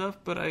bunch of stuff,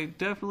 but I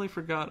definitely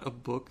forgot a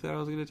book that I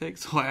was going to take,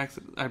 so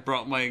I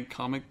brought my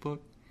comic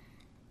book.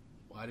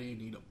 Why do you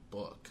need a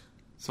book?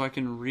 So I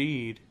can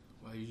read.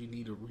 Why do you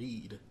need to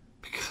read?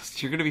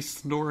 Because you're going to be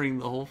snoring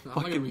the whole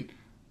fucking...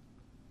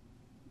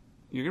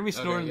 You're going to be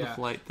snoring the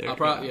flight there.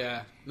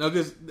 Yeah. No,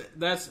 because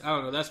that's... I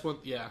don't know. That's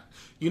what... Yeah.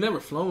 You never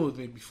flown with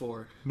me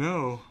before.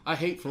 No. I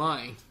hate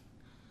flying.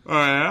 Oh,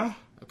 yeah?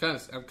 I'm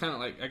kind of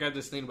like... I got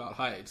this thing about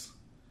heights.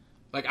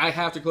 Like, I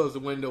have to close the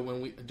window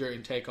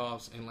during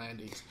takeoffs and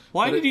landings.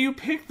 Why did you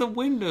pick the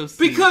window seat?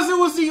 Because it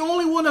was the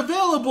only one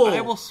available! I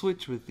will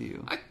switch with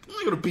you. I'm not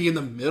going to be in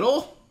the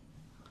middle.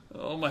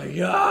 Oh, my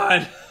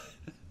God.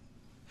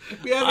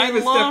 We haven't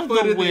even stepped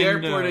foot in the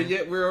airport, and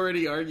yet we're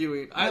already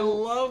arguing. I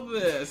love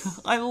this.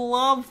 I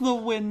love the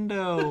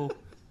window.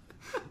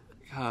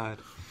 God.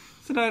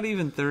 It's not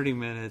even 30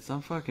 minutes. I'm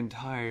fucking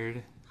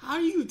tired. How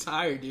are you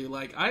tired, dude?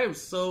 Like, I am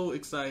so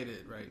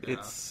excited right now.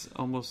 It's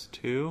almost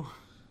 2.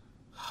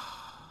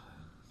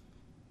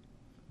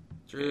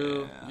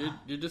 Drew,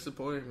 you're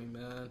disappointing me,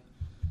 man.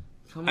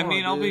 Come on,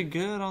 dude. I'll be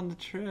good on the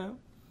trip.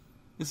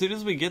 As soon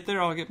as we get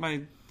there, I'll get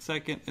my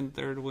second and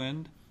third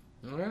wind.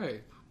 All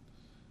right.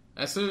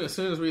 As soon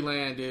as we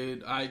land,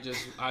 dude, I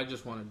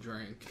just want to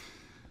drink.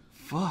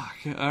 Fuck.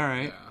 All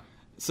right. Yeah.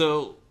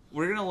 So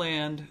we're gonna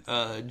land.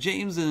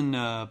 James and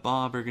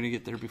Bob are gonna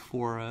get there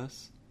before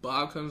us.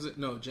 Bob comes in.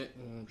 No,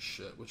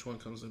 shit. Which one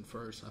comes in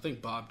first? I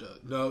think Bob does.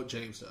 No,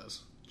 James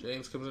does.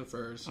 James comes in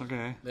first.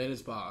 Okay. Then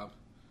it's Bob.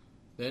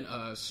 Then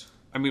us.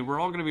 I mean, we're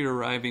all gonna be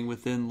arriving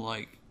within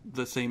like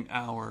the same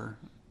hour.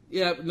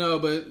 Yeah. No,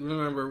 but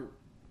remember,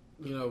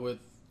 with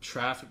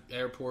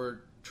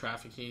airport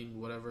trafficking,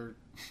 whatever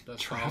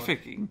that's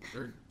Trafficking?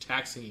 called, or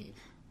taxiing,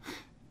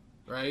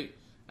 right?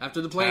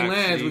 After the plane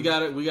lands, we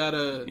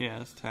gotta.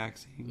 Yeah, it's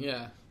taxiing.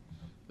 Yeah,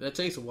 that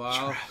takes a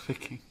while.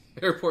 Trafficking.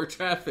 Airport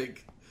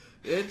traffic.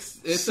 It's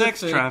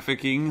sex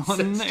trafficking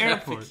on the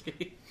airport.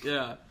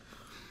 Yeah.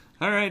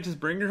 All right, just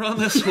bring her on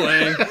this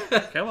way.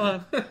 Come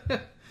on.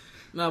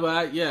 No,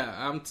 but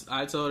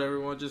I told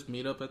everyone just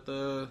meet up at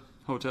the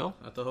hotel.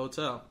 At the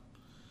hotel.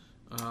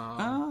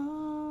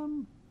 I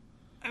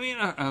mean,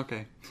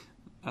 okay.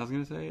 I was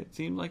gonna say it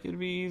seemed like it'd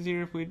be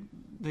easier if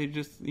they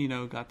just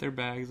got their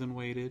bags and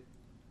waited.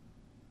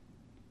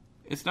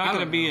 It's not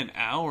gonna be an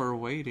hour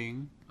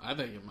waiting. I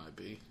think it might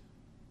be.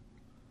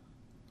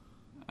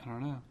 I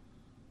don't know.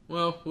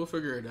 Well, we'll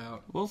figure it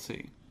out. We'll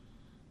see.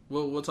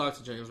 We'll talk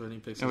to James when he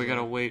picks. And we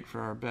gotta wait for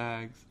our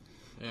bags.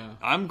 Yeah.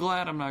 I'm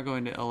glad I'm not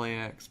going to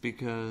LAX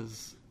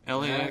because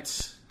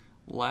LAX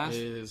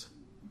is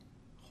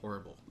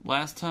horrible.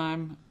 Last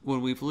time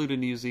when we flew to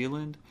New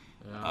Zealand,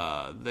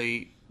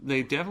 they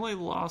definitely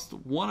lost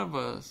one of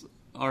us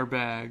our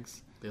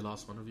bags. They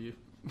lost one of you.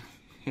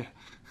 Yeah.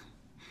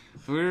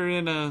 We're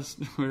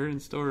in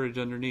storage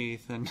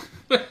underneath, and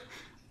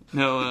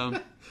no,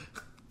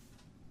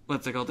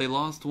 what's it called? They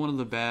lost one of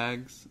the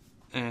bags,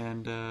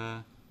 and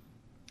I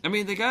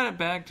mean they got it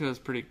back to us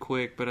pretty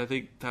quick, but I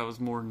think that was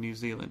more New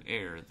Zealand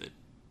Air that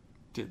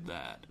did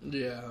that.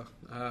 Yeah.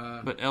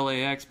 But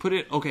LAX put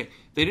it. Okay,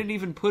 they didn't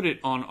even put it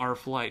on our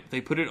flight.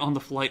 They put it on the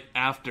flight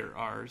after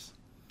ours.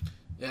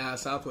 Yeah,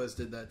 Southwest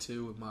did that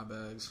too with my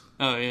bags.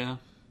 Oh yeah.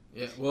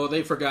 Yeah, well,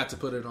 they forgot to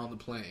put it on the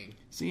plane.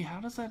 See, how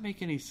does that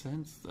make any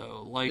sense,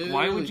 though? Like, it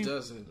why really would you...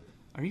 doesn't.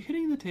 Are you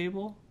hitting the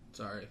table?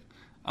 Sorry.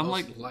 I'm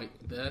like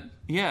that?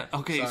 Yeah,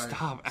 okay, Sorry.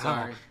 stop. Ow.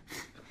 Sorry.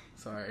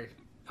 Sorry.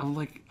 I'm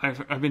like,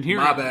 I've been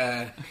hearing My it.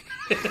 bad.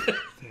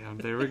 Damn,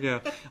 there we go.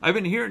 I've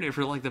been hearing it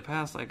for like the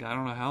past, like, I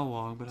don't know how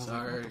long, but I was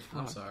sorry. like,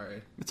 I'm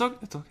sorry. It's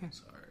okay.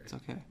 Sorry. It's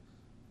okay.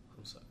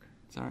 I'm sorry.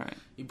 It's alright.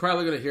 You're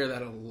probably going to hear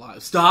that a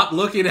lot. Stop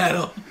looking at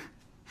him.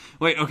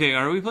 Wait, okay,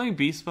 are we playing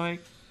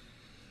B-Spike?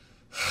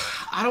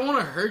 I don't want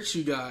to hurt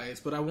you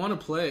guys, but I want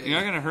to play. You're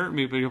not going to hurt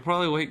me, but you'll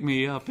probably wake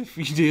me up if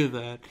you do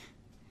that.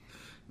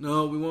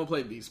 No, we won't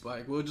play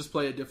B-Spike. We'll just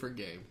play a different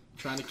game.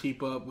 Trying to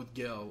keep up with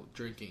Gil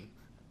drinking.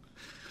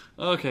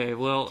 Okay,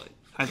 well,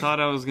 I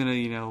thought I was going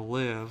to,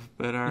 live,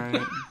 but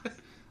alright.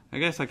 I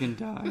guess I can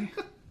die.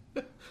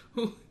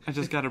 I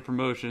just got a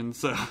promotion,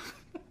 so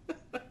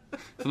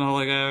it's not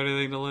like I have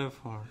anything to live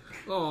for.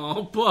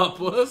 Oh,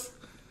 Papas.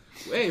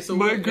 Wait, so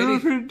my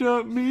girlfriend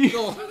dumped me.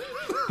 Oh.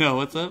 No,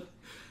 what's up?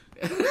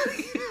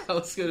 I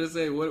was gonna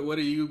say, what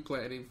are you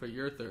planning for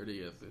your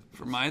 30th?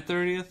 For my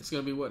 30th? It's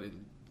gonna be what,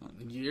 in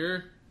a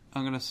year?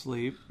 I'm gonna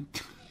sleep.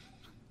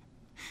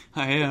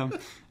 I am.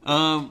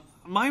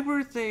 My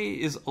birthday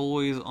is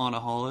always on a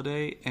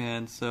holiday,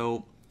 and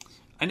so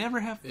I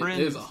never have friends.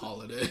 It is a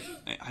holiday.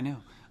 I know.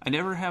 I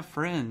never have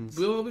friends.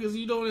 Well, because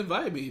you don't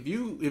invite me. If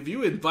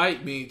you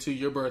invite me to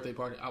your birthday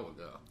party, I will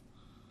go.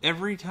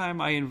 Every time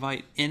I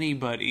invite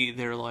anybody,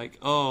 they're like,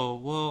 "Oh,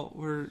 well,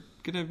 we're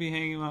gonna be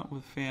hanging out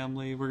with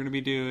family. We're gonna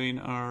be doing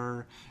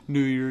our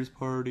New Year's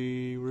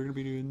party. We're gonna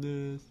be doing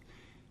this."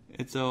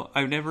 And so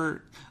I've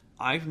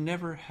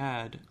never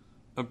had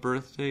a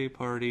birthday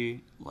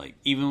party, like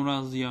even when I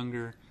was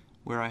younger,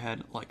 where I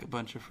had like a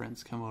bunch of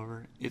friends come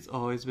over. It's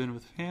always been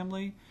with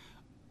family,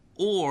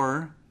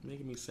 or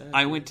making me sad.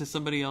 I went to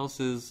somebody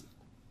else's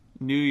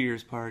New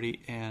Year's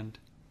party and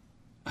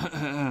I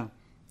didn't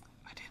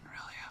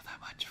really have that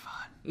much fun.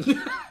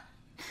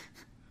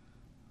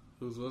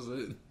 Whose was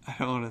it? I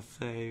don't want to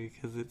say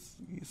because it's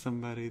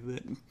somebody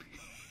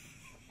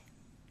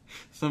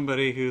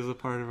who's a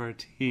part of our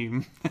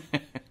team.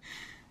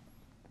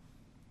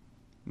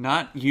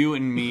 Not you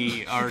and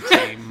me, our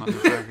team,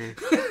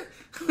 motherfucker.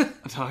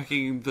 I'm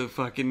talking the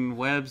fucking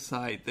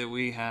website that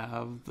we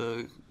have,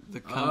 the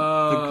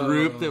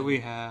group that we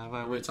have. The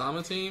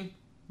Ritama team?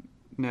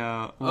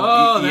 No.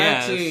 Well, that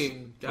yes.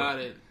 team. Got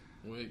it.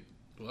 Wait,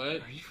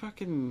 what? Are you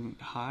fucking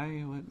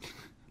high? What?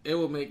 It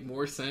would make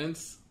more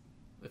sense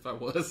if I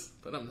was,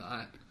 but I'm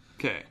not.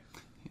 Okay.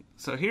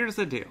 So here's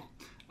the deal.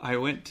 I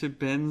went to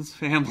Ben's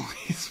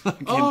family's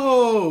fucking...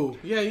 Oh!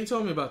 Yeah, you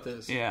told me about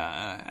this.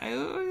 Yeah.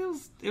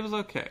 It was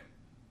okay.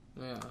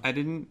 Yeah.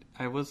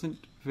 I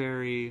wasn't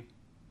very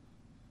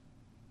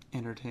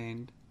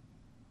entertained.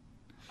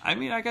 I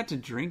mean, I got to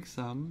drink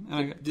some.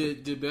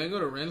 Did Ben go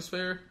to Rinse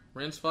Fair?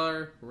 Renaissance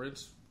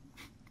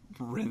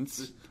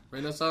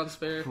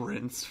Fair?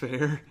 Rinse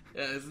Fair.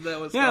 Yeah, isn't that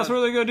what's that's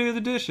where they go do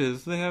the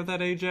dishes. They have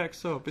that Ajax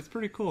soap. It's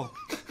pretty cool.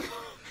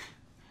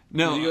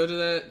 No. Did you go to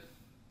that?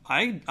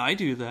 I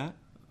do that.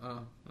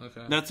 Oh,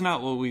 okay. That's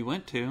not what we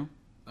went to.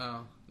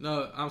 Oh.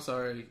 No, I'm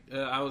sorry.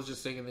 I was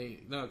just thinking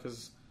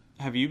because...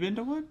 Have you been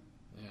to one?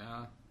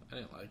 Yeah, I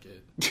didn't like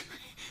it.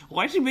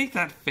 Why'd you make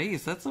that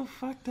face? That's so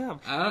fucked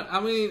up. I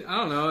mean, I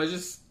don't know.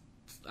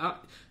 I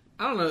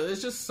don't know.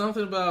 It's just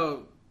something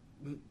about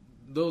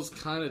those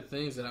kind of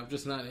things that I'm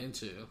just not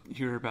into.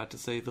 You were about to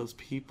say those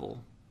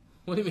people.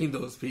 What do you mean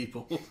those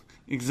people?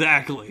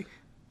 Exactly.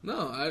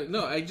 No, I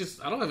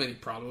don't have any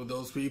problem with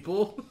those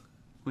people.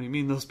 What do you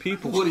mean those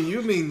people? What do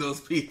you mean those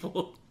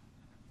people?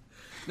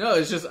 No,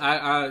 it's just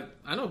I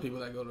know people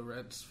that go to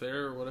Ren's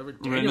Fair or whatever.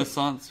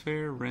 Renaissance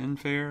Fair, Ren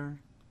Fair.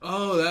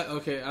 Oh, that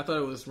okay. I thought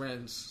it was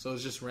Ren's, so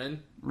it's just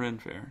Ren. Ren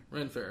Fair.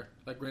 Ren Fair,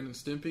 like Ren and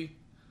Stimpy.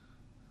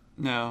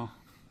 No,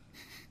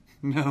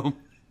 no,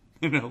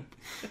 nope,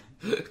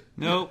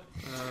 nope.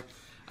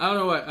 I don't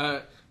know what.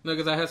 No,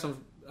 because I had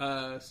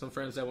some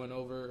friends that went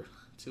over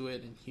to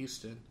it in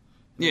Houston.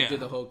 Yeah, did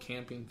the whole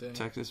camping thing.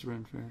 Texas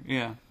Ren Fair.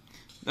 Yeah,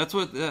 that's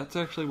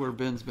actually where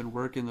Ben's been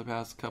working the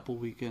past couple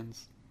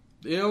weekends.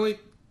 The only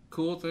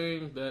cool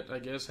thing that I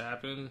guess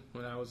happened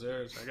when I was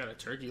there is I got a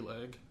turkey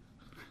leg.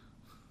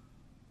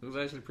 It was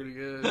actually pretty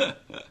good.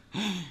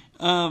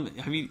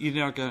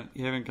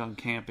 You haven't gone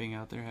camping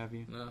out there, have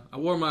you? No, I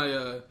wore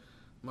my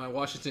my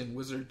Washington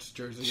Wizards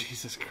jersey.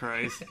 Jesus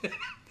Christ.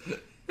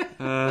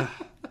 Oh,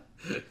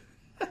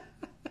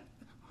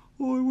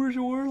 where's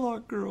your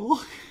Warlock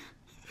girl?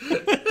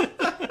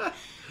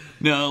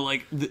 No,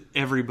 like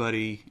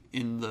everybody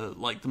in the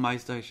My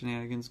Style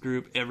Shenanigans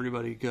group,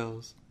 everybody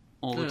goes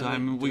all the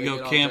time. And we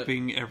go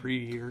camping every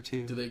year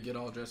too. Do they get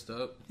all dressed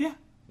up? Yeah,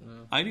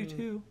 I do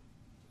too.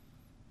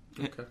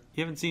 Okay.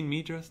 You haven't seen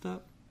me dressed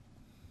up?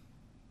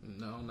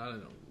 No, not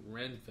in a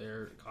Ren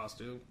Fair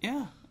costume.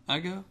 Yeah, I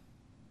go.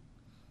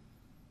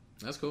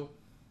 That's cool.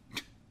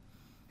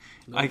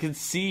 No. I can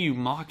see you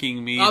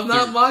mocking me. I'm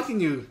not mocking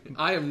you.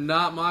 I am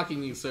not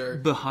mocking you, sir.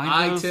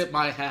 I tip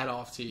my hat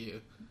off to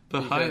you.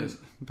 Behind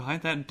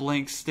that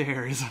blank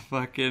stare is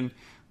what a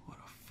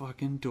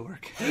fucking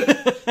dork.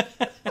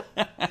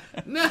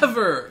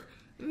 Never.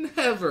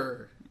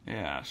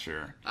 Yeah,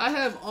 sure. I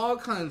have all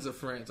kinds of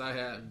friends. I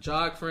have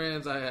jock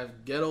friends. I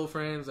have ghetto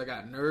friends. I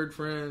got nerd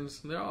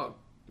friends.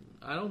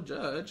 I don't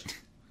judge.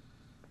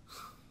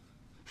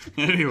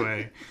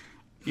 Anyway,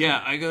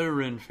 yeah, I go to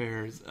Ren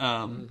Fairs.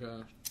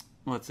 Okay.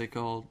 What's it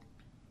called?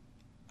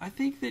 I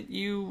think that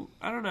you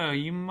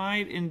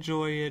might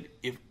enjoy it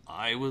if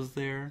I was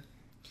there.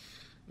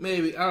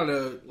 Maybe, I don't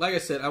know. Like I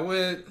said, I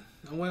went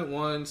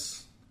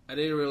once. I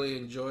didn't really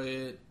enjoy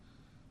it.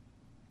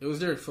 It was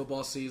during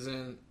football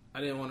season. I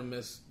didn't want to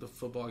miss the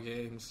football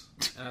games,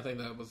 and I think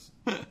that was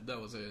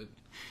it.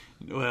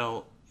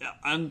 Well,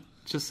 I'm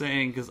just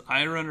saying because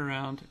I run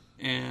around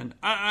and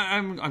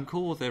I'm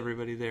cool with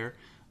everybody there.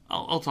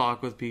 I'll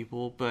talk with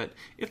people, but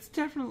it's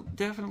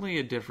definitely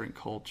a different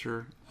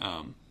culture.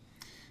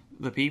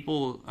 The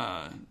people,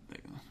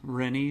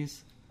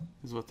 Rennies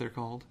is what they're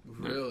called.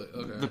 Really?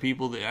 Okay. The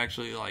people that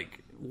actually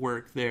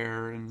work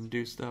there and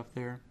do stuff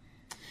there.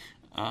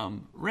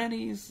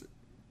 Rennies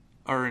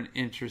are an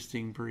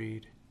interesting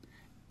breed.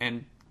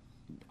 And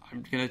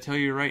I'm going to tell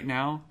you right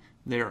now,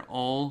 they're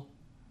all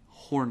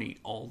horny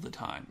all the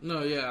time.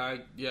 No,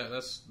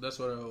 that's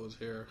what I always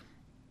hear.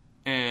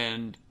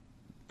 And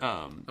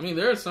I mean,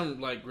 there are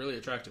some really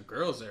attractive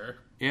girls there.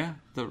 Yeah,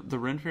 the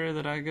Ren Fair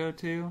that I go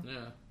to.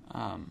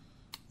 Yeah.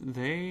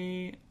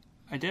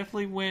 I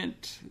definitely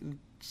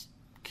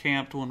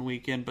camped one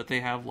weekend, but they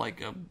have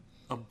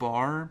a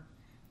bar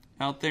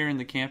out there in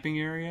the camping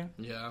area.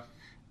 Yeah.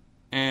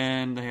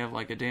 And they have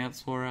a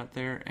dance floor out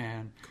there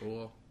and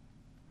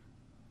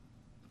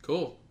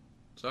Cool.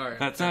 Sorry.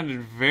 That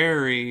sounded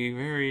very,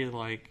 very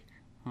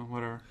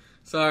whatever.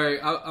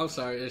 Sorry, I'm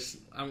sorry.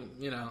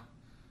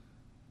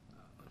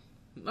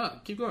 No,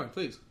 keep going,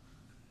 please.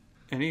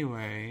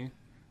 Anyway,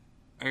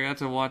 I got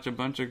to watch a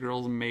bunch of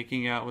girls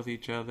making out with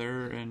each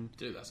other and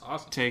dude, that's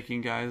awesome.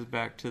 Taking guys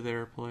back to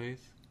their place.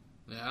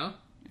 Yeah?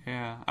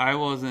 Yeah. I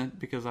wasn't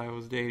because I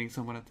was dating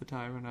someone at the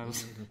time and I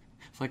was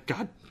it's like,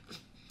 God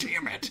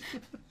damn it.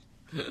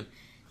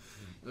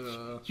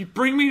 You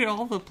bring me to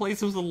all the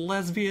places with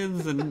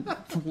lesbians and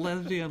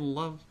lesbian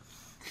love.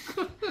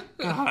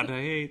 God,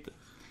 I hate this.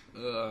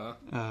 No.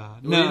 Well,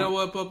 you know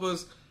what,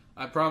 Papas?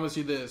 I promise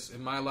you this.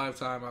 In my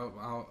lifetime,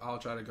 I'll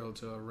try to go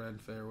to a Ren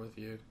Fair with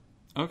you.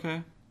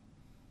 Okay.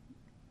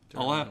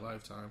 During my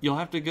lifetime. You'll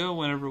have to go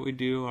whenever we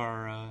do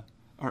our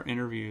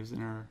interviews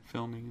and our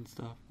filming and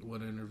stuff.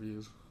 What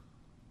interviews?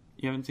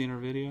 You haven't seen our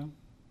video?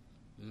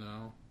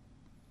 No.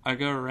 I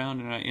go around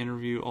and I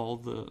interview all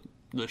the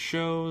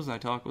shows. I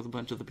talk with a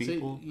bunch of the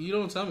people. See, you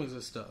don't tell me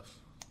this stuff.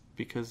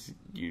 Because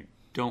you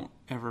don't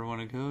ever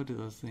want to go to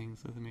those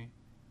things with me.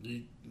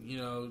 You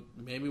know,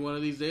 maybe one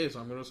of these days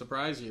I'm going to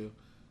surprise you.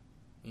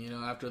 You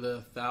know, after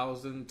the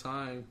 1,000th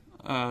time.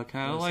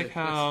 Kind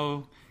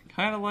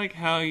of like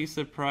how you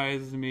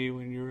surprised me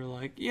when you were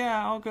like,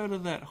 yeah, I'll go to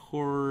that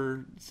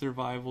horror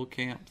survival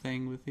camp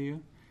thing with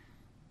you.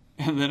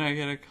 And then I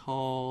get a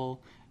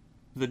call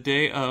the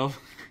day of,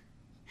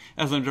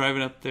 as I'm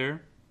driving up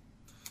there.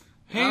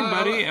 Hey,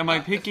 buddy, am I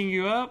picking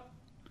you up?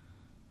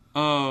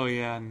 Oh,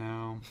 yeah,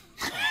 no.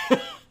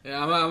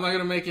 Yeah, I'm not going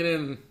to make it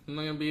in. I'm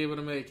not going to be able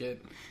to make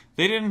it.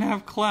 They didn't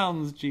have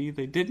clowns, G.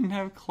 They didn't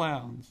have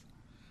clowns.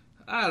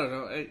 I don't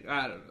know.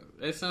 I don't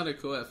know. It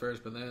sounded cool at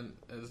first, but then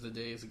as the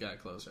days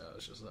got closer, I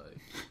was just like...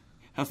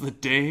 As the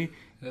days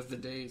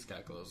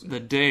got closer.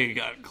 The day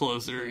got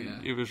closer.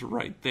 Yeah. It was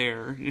right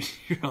there.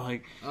 You're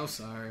like... I'm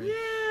sorry.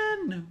 Yeah,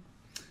 no.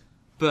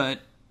 But...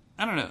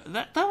 I don't know.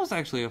 That was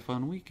actually a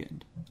fun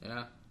weekend.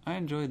 Yeah. I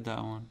enjoyed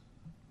that one.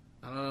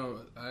 I don't know.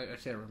 I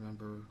can't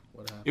remember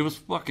what happened. It was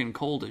fucking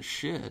cold as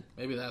shit.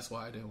 Maybe that's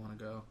why I didn't want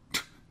to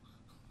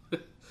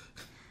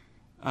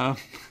go.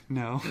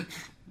 No.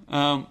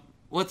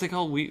 What's it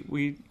called?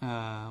 We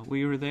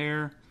were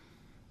there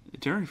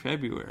during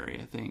February,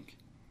 I think,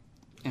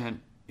 and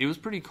it was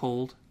pretty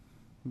cold.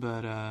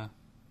 But oh,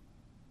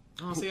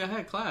 see, I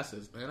had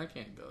classes, man. I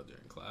can't go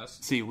during class.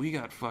 see, we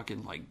got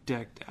fucking like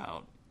decked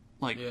out.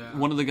 Like Yeah.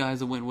 one of the guys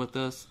that went with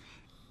us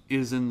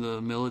is in the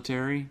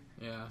military,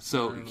 Yeah.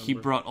 so I he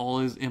remember. brought all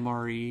his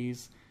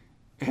MREs,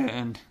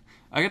 and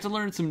I got to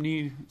learn some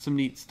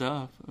neat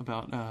stuff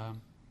about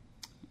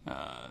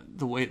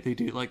the way they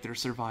do like their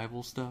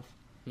survival stuff.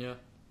 Yeah.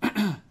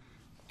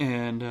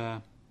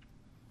 And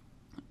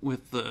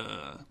with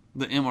the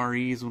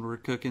MREs, when we're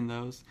cooking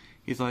those,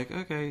 he's like,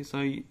 okay, so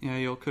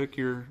you'll cook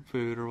your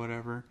food or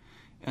whatever,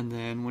 and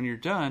then when you're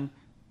done,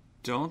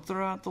 don't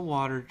throw out the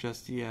water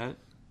just yet.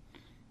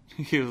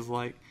 He was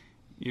like,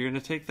 you're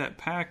gonna take that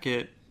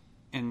packet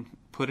and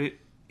put it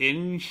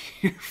in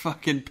your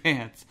fucking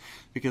pants,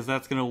 because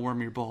that's gonna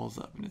warm your balls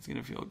up and it's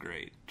gonna feel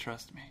great.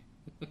 Trust me.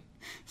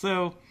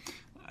 So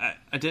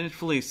I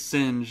definitely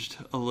singed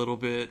a little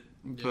bit,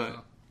 but Yeah.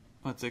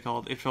 what's it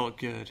called? It felt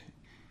good.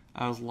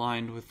 I was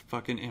lined with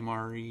fucking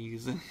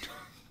MREs, and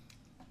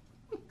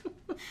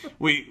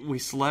we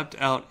slept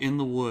out in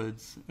the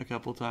woods a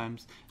couple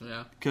times.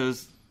 Yeah.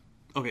 Because,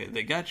 okay,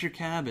 they got your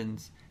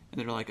cabins, and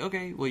they're like,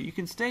 okay, well, you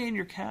can stay in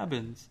your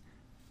cabins,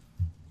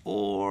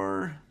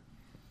 or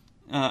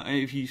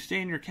if you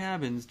stay in your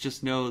cabins,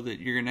 just know that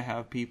you're going to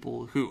have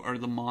people who are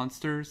the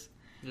monsters.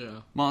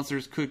 Yeah.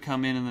 Monsters could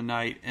come in the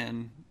night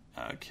and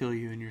kill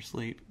you in your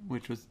sleep,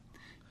 which was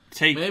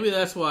take. Maybe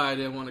that's why I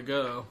didn't want to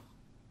go.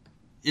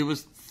 It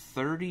was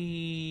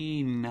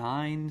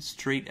 39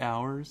 straight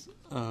hours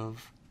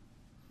of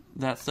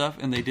that stuff,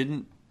 and they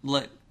didn't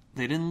let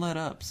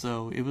up.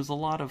 So it was a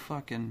lot of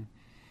fucking.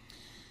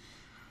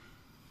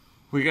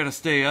 We gotta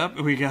stay up.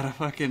 We gotta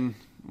fucking,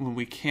 when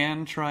we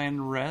can, try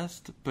and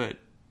rest, but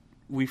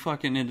we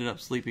fucking ended up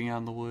sleeping out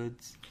in the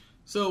woods.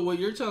 So what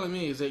you're telling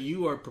me is that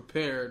you are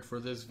prepared for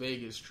this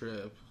Vegas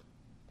trip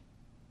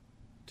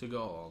to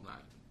go all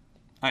night.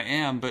 I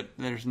am, but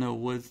there's no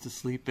woods to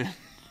sleep in.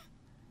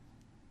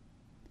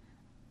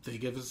 They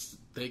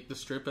take the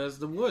strip as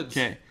the woods.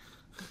 Okay.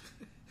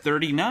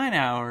 39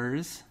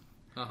 hours,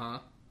 Uh-huh.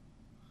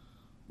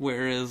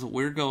 whereas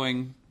we're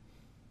going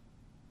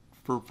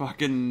for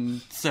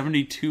fucking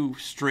 72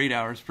 straight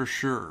hours for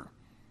sure.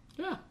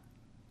 Yeah.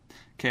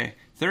 Okay,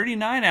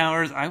 39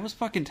 hours, I was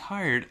fucking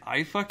tired.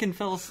 I fucking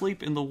fell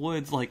asleep in the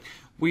woods. Like,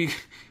 we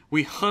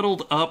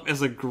huddled up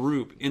as a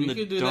group in the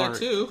You could do dark. that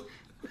too.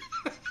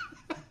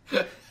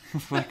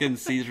 Fucking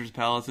Caesar's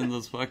Palace and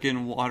those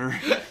fucking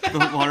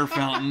the water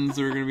fountains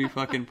are gonna be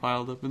fucking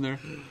piled up in there.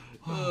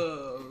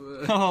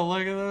 Oh, Oh,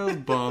 look at those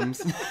bums.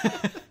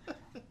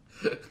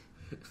 The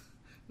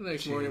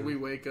next morning we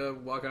wake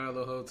up, walk out of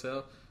the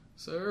hotel.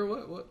 Sir,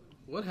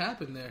 what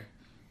happened there?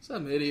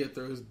 Some idiot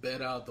threw his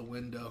bed out the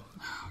window.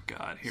 Oh,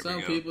 God, here Some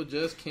we go. people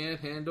just can't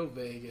handle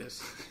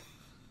Vegas.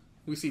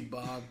 We see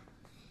Bob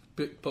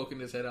poking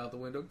his head out the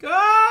window.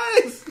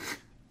 Guys!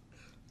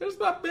 There's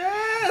my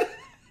bed!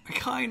 I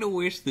kind of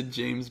wish that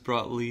James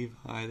brought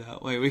Levi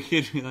that way. We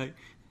could be like,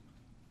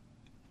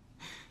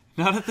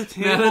 not at the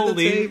table, Not at the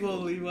Levi. table,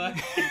 Levi.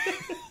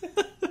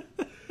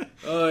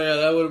 Oh yeah,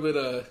 that would have been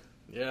a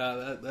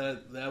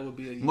that would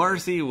be a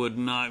Marcy would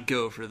not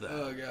go for that.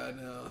 Oh god,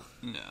 no.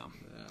 No.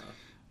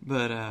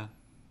 But,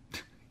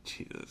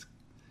 Jesus.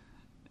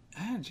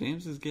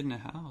 James is getting a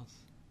house.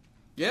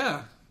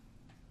 Yeah.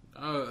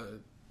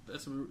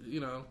 That's it's a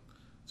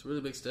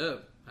really big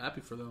step.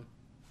 Happy for them.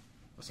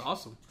 That's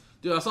awesome.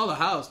 Dude, I saw the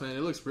house, man.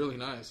 It looks really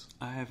nice.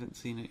 I haven't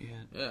seen it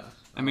yet. Yeah.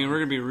 I mean, we're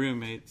going to be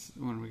roommates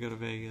when we go to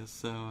Vegas,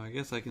 so I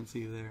guess I can see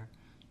you there.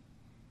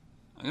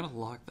 I'm going to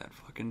lock that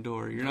fucking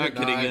door. You're not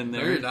getting in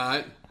there. No, you're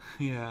not.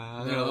 Yeah.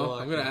 I'm No,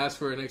 I'm going to ask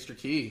for an extra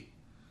key.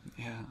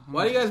 Yeah.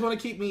 Why do you guys want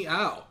to keep me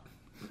out?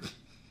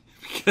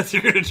 Because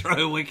you're going to try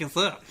and wake us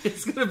up.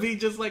 It's going to be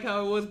just like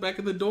how it was back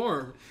in the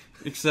dorm.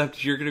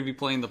 Except you're going to be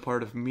playing the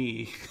part of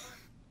me.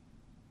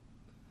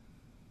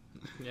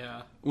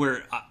 Yeah.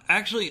 Where,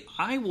 actually,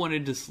 I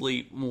wanted to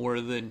sleep more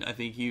than I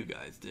think you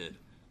guys did.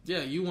 Yeah,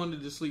 you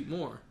wanted to sleep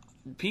more.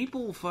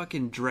 People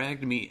fucking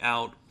dragged me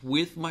out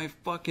with my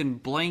fucking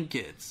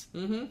blankets.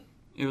 Mm-hmm.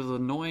 It was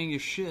annoying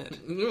as shit.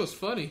 It was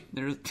funny.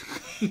 There's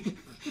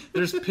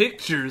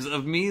pictures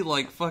of me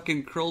like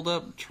fucking curled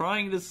up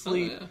trying to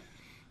sleep. Oh, yeah.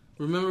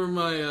 Remember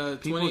my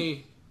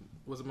 20...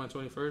 Was it my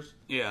 21st?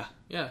 Yeah.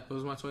 Yeah, it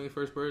was my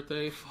 21st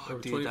birthday. Or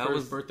Dude, 21st that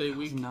was birthday that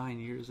week. was 9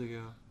 years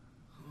ago.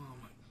 Oh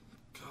my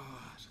god.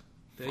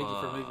 Thank you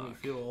for making me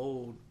feel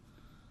old.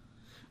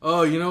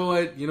 Oh, you know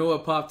what? You know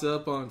what popped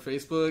up on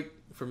Facebook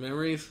for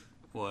memories?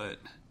 What?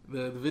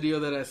 The video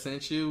that I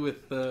sent you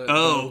with the...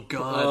 Oh,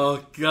 God.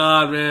 Oh,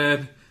 God,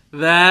 man.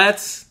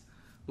 That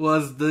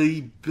was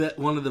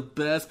one of the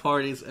best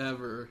parties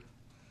ever.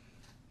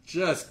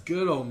 Just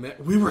good old man.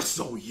 We were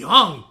so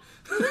young.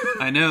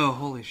 I know,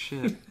 holy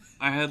shit.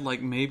 I had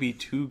like maybe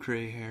 2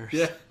 gray hairs.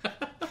 Yeah.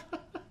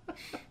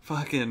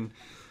 Fucking.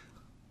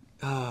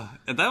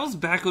 And that was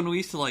back when we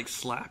used to like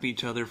slap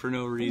each other for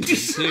no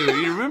reason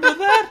too. You remember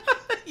that?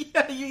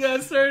 Yeah, you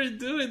guys started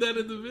doing that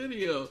in the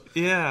video.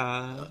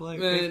 Yeah, like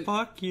Man. hey,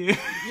 fuck you.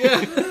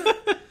 Yeah.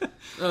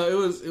 It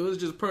was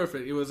just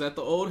perfect. It was at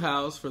the old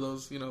house for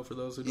those who don't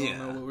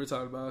know what we're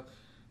talking about.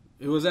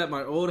 It was at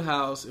my old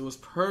house. It was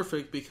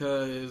perfect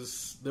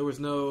because there was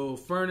no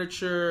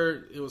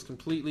furniture. It was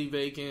completely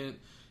vacant,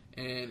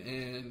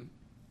 and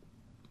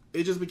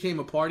it just became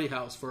a party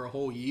house for a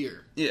whole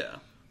year. Yeah.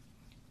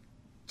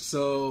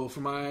 So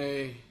for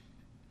it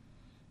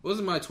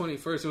wasn't my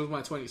 21st. It was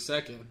my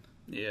 22nd.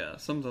 Yeah,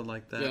 something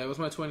like that. Yeah, it was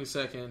my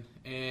 22nd,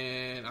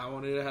 and I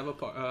wanted to have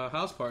a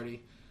house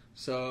party.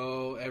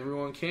 So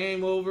everyone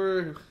came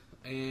over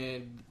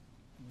and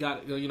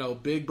got,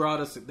 Big brought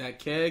us that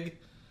keg.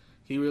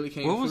 He really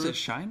came What through. was it,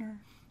 Shiner?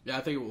 Yeah,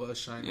 I think it was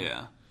Shiner.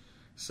 Yeah.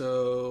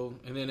 So,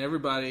 and then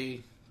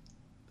everybody,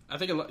 I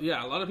think, a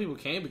lot of people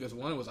came because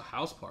one, it was a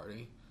house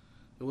party.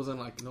 It wasn't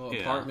like no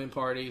apartment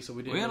party, so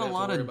we didn't. We had really a have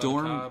lot to worry of about the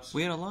dorm. cops.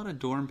 We had a lot of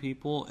dorm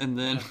people, and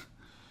then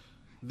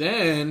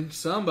Then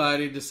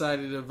somebody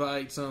decided to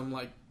invite some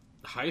like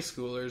high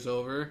schoolers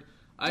over.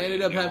 I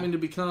ended up having to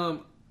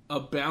become a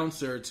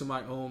bouncer to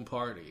my own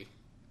party.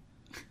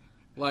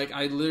 Like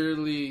I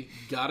literally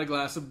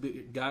got some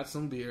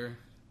beer,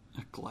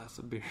 a glass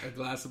of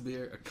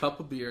beer. a cup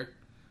of beer,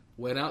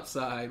 went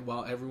outside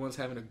while everyone's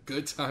having a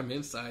good time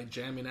inside,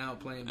 jamming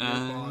out, playing beer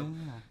pong,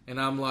 and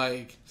I'm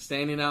like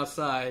standing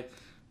outside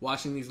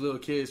watching these little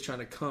kids trying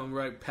to come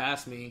right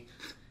past me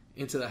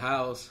into the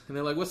house, and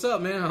they're like, "What's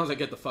up, man?" I was like,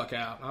 "Get the fuck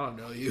out! I don't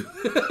know you."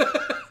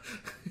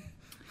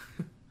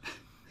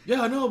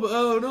 Yeah, no,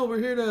 but no, we're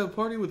here to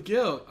party with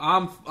Gil.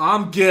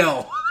 I'm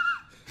Gil.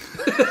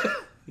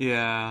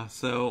 Yeah,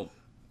 so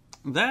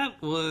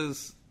that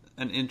was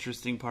an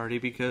interesting party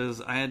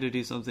because I had to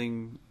do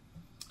something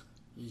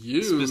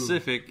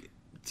specific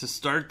to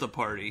start the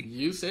party.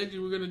 You said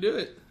you were going to do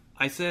it.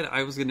 I said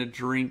I was going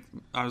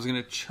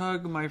to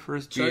chug my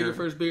first beer. Chug your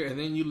first beer, and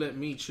then you let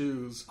me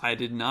choose. I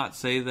did not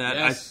say that.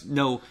 Yes.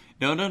 No.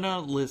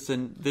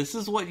 Listen, this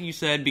is what you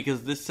said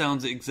because this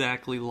sounds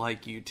exactly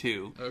like you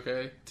too.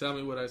 Okay, tell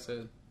me what I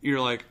said. You're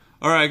like,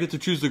 all right, I get to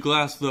choose the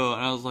glass though,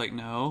 and I was like,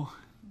 no.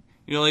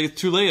 You're like, it's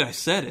too late. I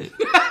said it.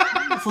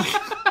 It's like,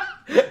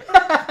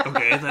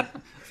 okay, that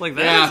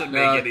doesn't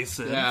make any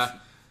sense.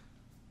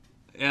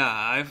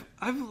 Yeah,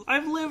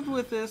 I've lived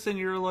with this, and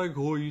you're like,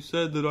 oh, you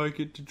said that I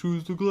get to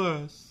choose the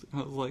glass.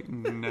 I was like,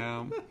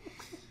 no.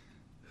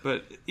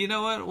 But you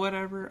know what?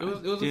 Whatever. It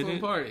was a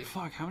fun party.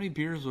 Fuck, how many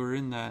beers were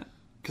in that?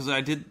 Because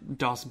I did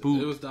Das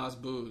Boot. It was Das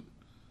Boot.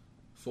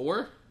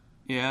 4?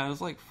 Yeah, it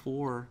was like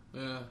 4.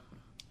 Yeah.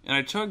 And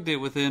I chugged it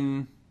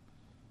within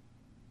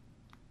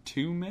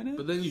 2 minutes?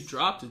 But then you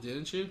dropped it,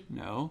 didn't you?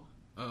 No.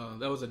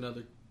 That was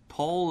another...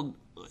 Paul...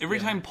 Every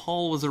time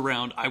Paul was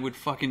around, I would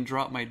fucking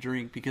drop my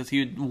drink because he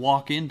would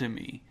walk into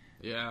me.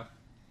 Yeah.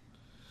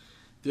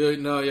 Dude,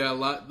 no, yeah,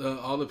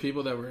 all the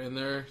people that were in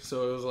there,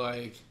 so it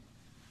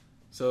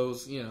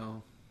was,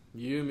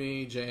 you,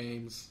 me,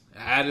 James,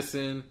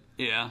 Addison.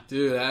 Yeah.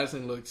 Dude,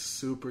 Addison looked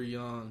super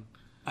young.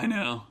 I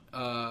know.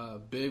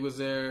 Big was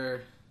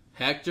there.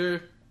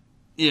 Hector.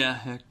 Yeah,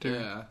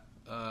 Hector.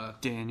 Yeah.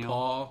 Daniel.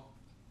 Paul.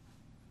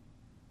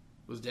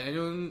 Was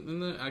Daniel in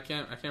there? I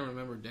can't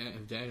remember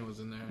if Daniel was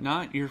in there.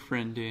 Not your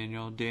friend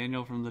Daniel.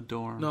 Daniel from the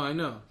dorm. No, I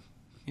know.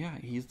 Yeah,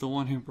 he's the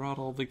one who brought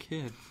all the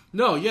kids.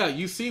 No, yeah,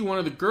 you see one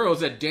of the girls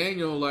that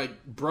Daniel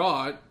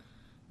brought,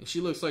 and she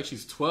looks like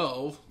she's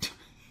 12.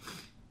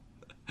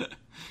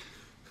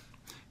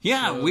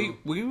 Yeah, So-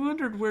 we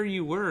wondered where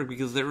you were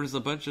because there was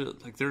a bunch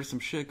of there was some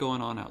shit going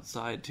on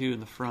outside too in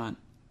the front.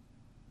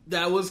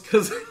 That was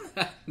because,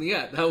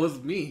 yeah, that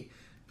was me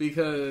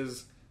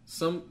because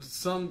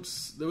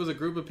there was a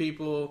group of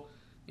people,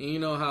 and you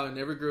know how in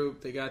every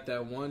group they got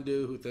that one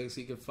dude who thinks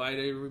he can fight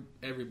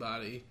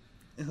everybody,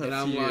 and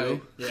I'm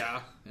like, yeah,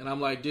 and I'm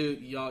like,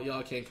 dude,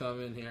 y'all can't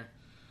come in here,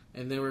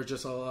 and they were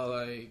just all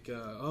like,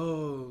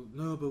 oh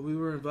no, but we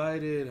were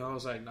invited. And I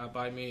was like, not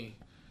by me.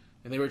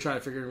 And they were trying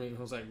to figure me. I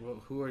was like,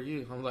 well, who are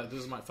you? I was like, this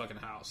is my fucking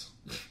house.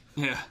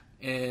 Yeah.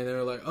 And they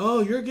were like,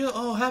 oh, you're Gil.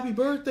 Oh, happy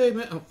birthday,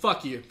 man. Oh,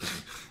 fuck you.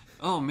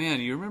 Oh man,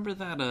 you remember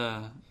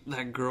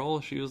that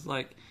girl? She was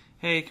like,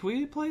 "Hey, can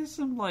we play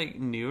some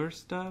newer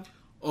stuff?"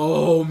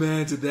 Oh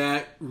man, did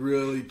that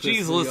really piss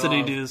She's me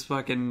listening off. to this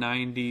fucking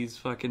 90s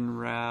fucking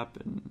rap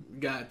and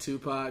Got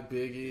Tupac,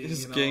 Biggie,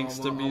 His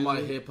gangsta all my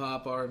music. hip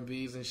hop,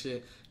 R&Bs and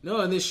shit. No,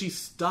 and then she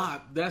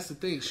stopped. That's the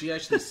thing. She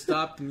actually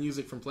stopped the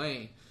music from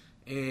playing,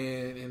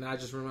 and I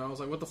just remember I was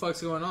like, "What the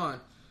fuck's going on?"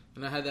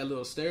 And I had that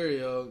little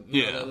stereo,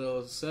 that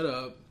little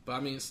setup, but I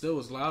mean, it still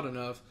was loud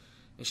enough.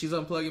 And she's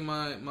unplugging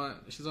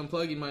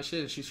my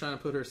shit, and she's trying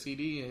to put her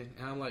CD in,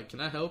 and I'm like,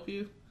 "Can I help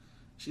you?"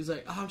 She's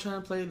like, "Oh, I'm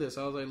trying to play this."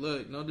 I was like,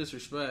 "Look, no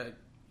disrespect,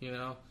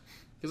 because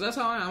that's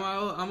how I am. I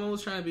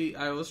always try to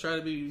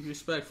be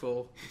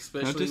respectful,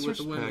 especially no with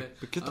the women. disrespect,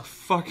 but get the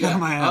fuck out of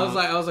my house.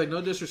 I was like,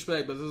 no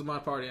disrespect, but this is my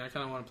party. I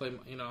kind of want to play,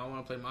 I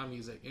want to play my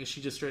music. And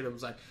she just straight up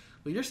was like,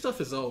 well, your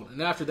stuff is old.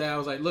 And after that, I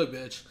was like, look,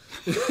 bitch.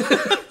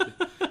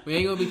 We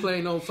ain't gonna be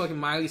playing no fucking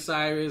Miley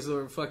Cyrus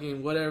or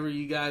fucking whatever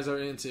you guys are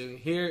into.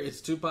 Here,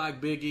 it's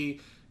Tupac, Biggie,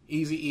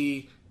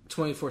 Eazy-E,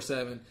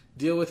 24/7.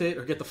 Deal with it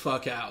or get the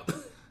fuck out.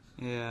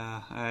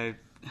 Yeah, I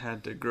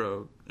had to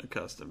grow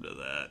accustomed to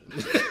that.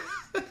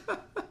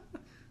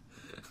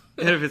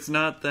 And if it's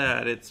not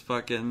that, it's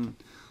fucking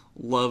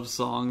love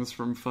songs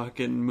from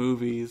fucking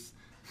movies.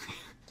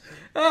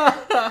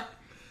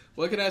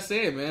 What can I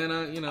say, man?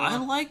 I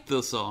like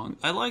the song.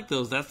 I like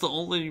those. That's the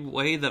only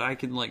way that I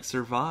can like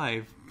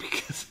survive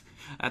because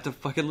I have to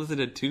fucking listen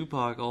to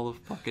Tupac all the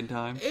fucking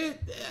time.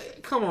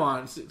 Come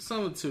on,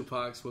 some of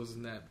Tupac's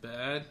wasn't that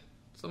bad.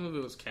 Some of it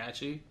was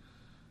catchy.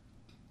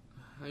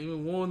 I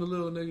even warned the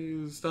little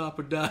nigga to stop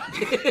or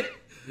die.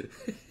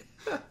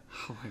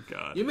 Oh my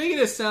god! You're making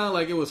it sound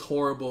like it was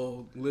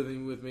horrible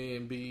living with me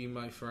and being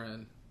my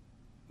friend.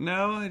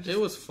 No, it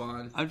was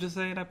fun. I'm just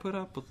saying I put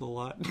up with a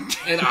lot.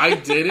 And I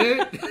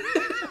didn't?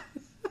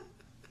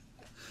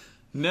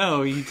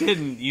 No, you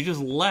didn't. You just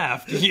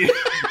left. You're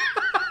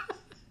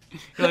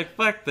like,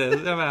 fuck this,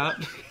 I'm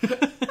out.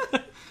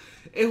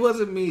 It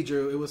wasn't me,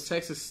 Drew. It was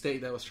Texas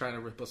State that was trying to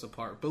rip us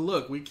apart. But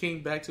look, we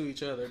came back to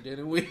each other,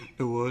 didn't we?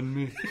 It wasn't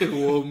me. It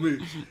wasn't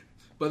me.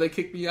 But they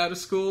kicked me out of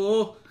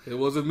school. It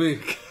wasn't me.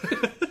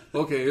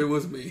 Okay, it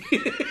was me.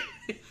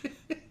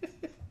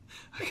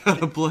 I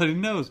got a bloody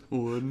nose. It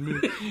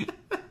wasn't me.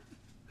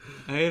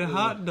 I ate a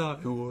hot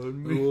dog. It wasn't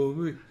me. It wasn't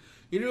me.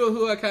 You know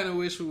who I kind of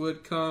wish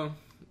would come,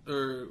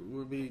 or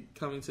would be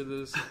coming to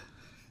this,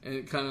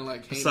 and kind of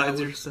like hang Besides out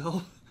with...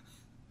 yourself?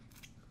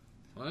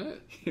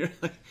 What? You're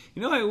like,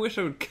 you know, I wish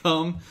I would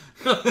come.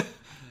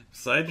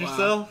 Besides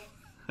yourself?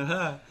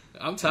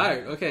 I'm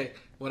tired. Okay,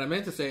 what I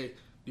meant to say,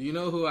 do you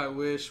know who I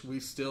wish we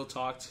still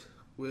talked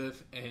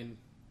with and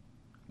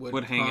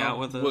would hang out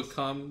with us? Would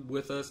come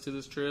with us to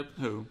this trip?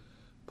 Who?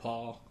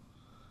 Paul.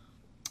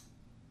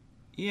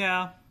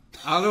 Yeah.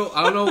 I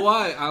don't know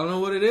why. I don't know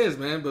what it is,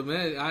 man. But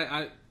man,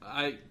 I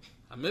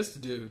miss the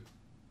dude.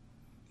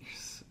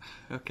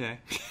 Okay.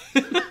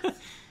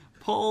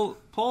 Paul's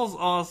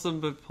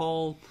awesome, but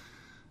Paul,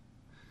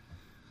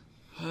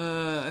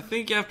 I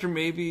think after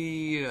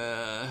maybe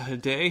a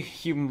day,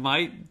 you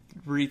might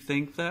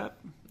rethink that.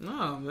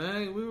 No,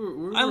 man, we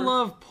were. I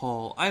love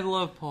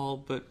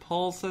Paul, but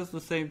Paul says the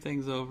same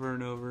things over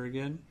and over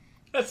again.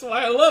 That's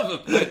why I love him.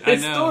 His I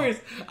know. stories.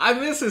 I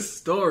miss his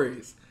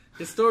stories.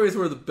 His stories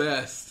were the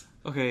best.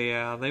 Okay,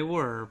 yeah, they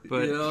were,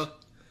 but you know,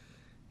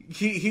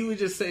 he would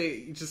just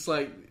say, just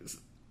like,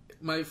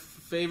 my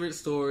favorite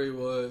story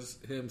was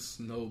him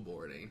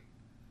snowboarding.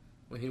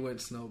 When he went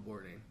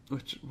snowboarding.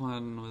 Which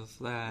one was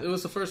that? It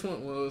was the first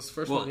one. Well, it was the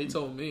first one he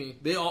told me.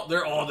 They're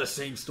all the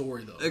same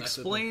story though.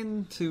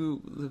 Explain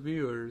to the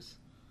viewers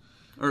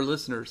or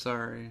listeners.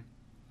 Sorry.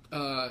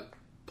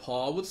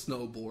 Paul would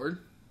snowboard.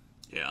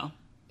 Yeah.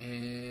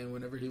 And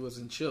whenever he was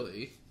in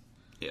Chile.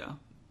 Yeah.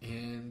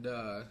 And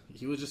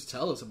he would just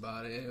tell us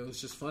about it, and it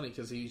was just funny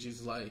because he's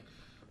just like,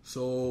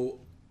 so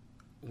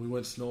we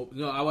went snow.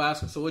 You know, I would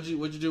ask him, so what'd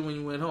you do when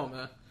you went home,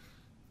 man?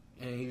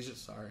 And he was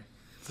just sorry.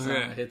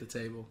 Okay. I hit the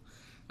table.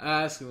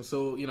 I asked him,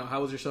 so, you know,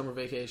 how was your summer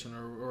vacation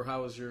or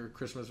how was your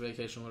Christmas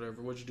vacation, whatever?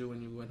 What'd you do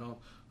when you went home?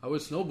 I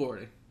went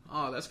snowboarding.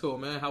 Oh, that's cool,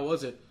 man. How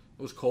was it?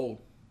 It was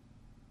cold.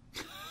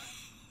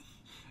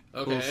 Okay.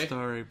 Cool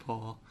story,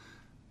 Paul.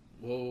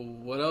 Well,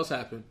 what else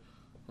happened?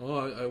 Oh,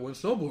 I went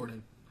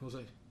snowboarding. I was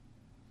like,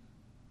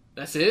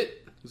 that's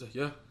it? He's like,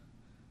 yeah.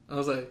 I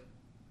was like,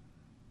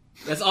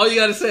 that's all you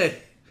gotta say.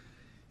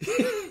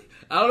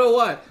 I don't know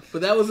why,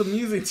 but that was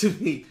amusing to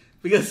me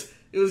because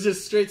it was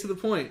just straight to the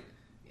point.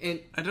 And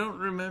I don't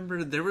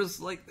remember. There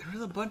was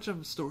a bunch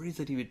of stories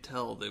that he would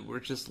tell that were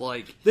just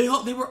like they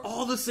were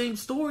all the same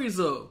stories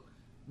though.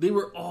 They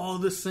were all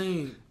the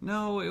same.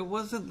 No, it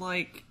wasn't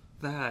like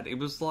that. It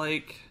was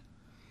like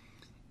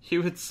he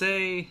would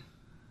say,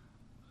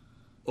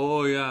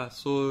 "Oh yeah,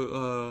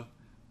 so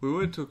we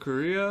went to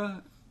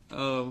Korea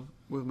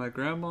with my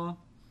grandma,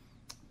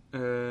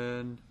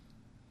 and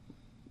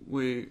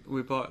we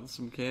bought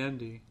some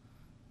candy."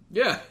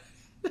 Yeah.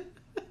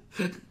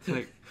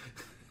 Like.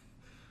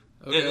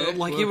 Okay,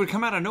 It would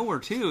come out of nowhere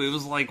too. It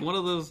was like one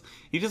of those.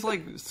 He just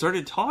like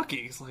started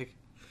talking. It's like,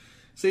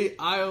 see,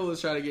 I always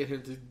try to get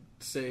him to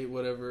say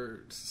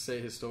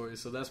his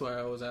stories. So that's why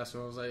I always ask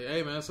him. I was like,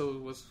 "Hey man, so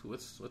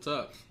what's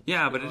up?"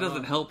 yeah, but it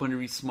doesn't help when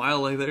you smile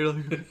like that. You're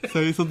like,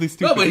 say something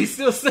stupid. No, but he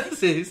still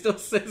says it. He still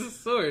says the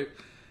story.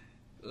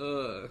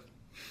 Yeah.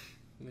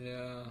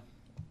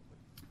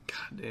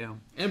 God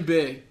damn. And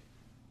Big.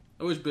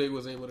 I wish Big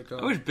was able to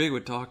come. I wish Big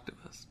would talk to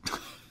us.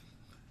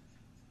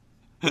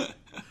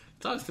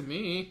 Talks to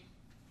me.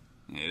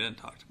 Yeah, he didn't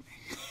talk to me.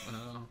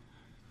 Well,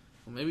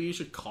 maybe you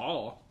should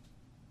call.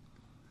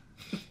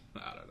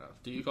 I don't know.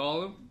 Do you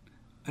call him?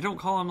 I don't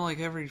call him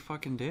like every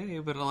fucking day,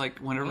 but like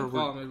whenever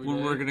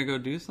we're gonna go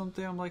do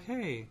something, I'm like,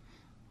 hey,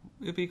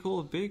 it'd be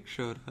cool if Big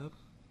showed up.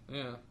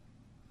 Yeah.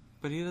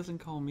 But he doesn't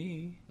call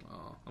me.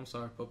 Oh, I'm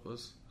sorry,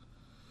 Papas.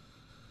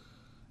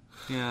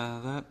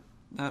 Yeah,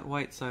 that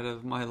white side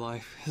of my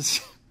life has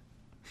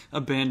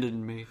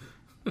abandoned me.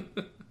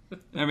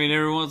 I mean,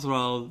 every once in a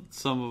while,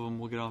 some of them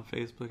will get on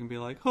Facebook and be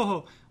like,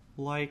 "Oh,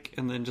 like,"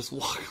 and then just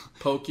walk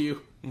Poke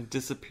you. and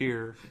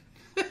disappear.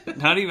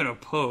 Not even a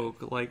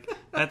poke. Like,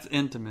 that's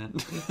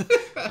intimate.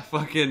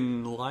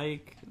 Fucking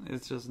like,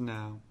 it's just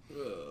no.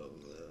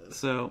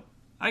 So,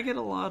 I get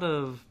a lot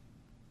of...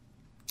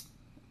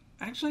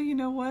 Actually, you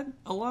know what?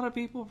 A lot of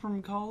people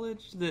from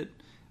college that,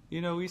 we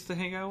used to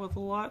hang out with a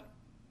lot,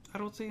 I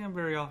don't see them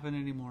very often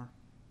anymore.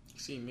 You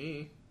see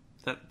me.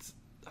 That's...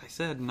 I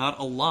said not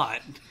a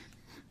lot.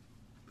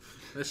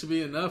 That should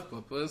be enough,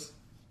 Papas.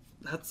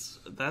 That's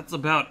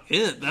about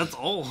it. That's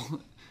all.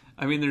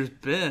 I mean, there's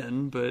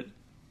Ben, but...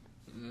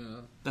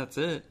 Yeah. That's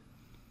it.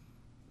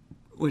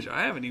 Which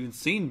I haven't even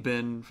seen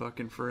Ben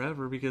fucking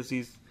forever because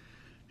he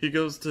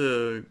goes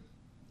to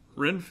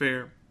Ren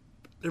Fair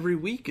every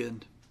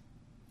weekend.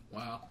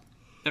 Wow.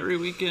 Every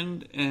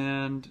weekend,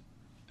 and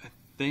I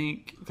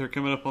think they're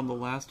coming up on the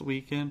last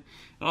weekend.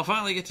 And I'll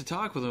finally get to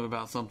talk with him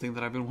about something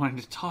that I've been wanting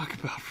to talk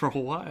about for a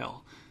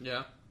while.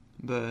 Yeah.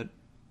 But,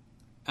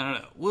 I don't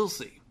know. We'll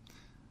see.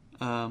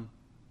 Oh,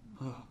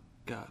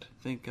 God.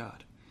 Thank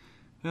God.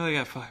 We only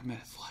got 5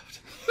 minutes left.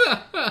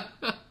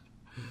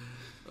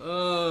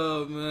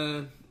 Oh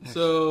man.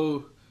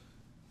 So,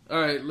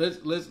 all right.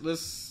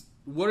 Let's.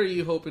 What are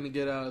you hoping to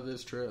get out of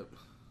this trip?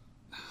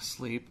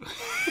 Sleep.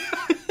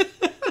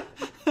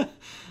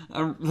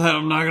 I'm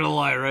not gonna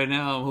lie. Right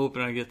now, I'm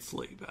hoping I get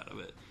sleep out of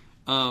it.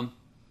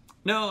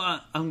 No,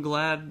 I'm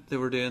glad that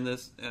we're doing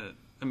this.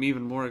 I'm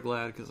even more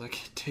glad because I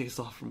get days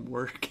off from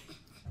work.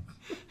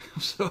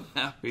 I'm so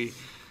happy.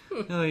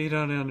 No, you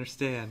don't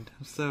understand.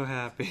 I'm so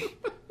happy.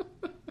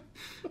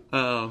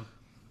 I'm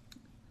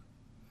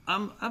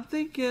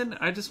thinking.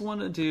 I just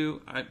want to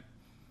do. I'd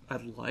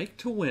like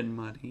to win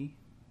money.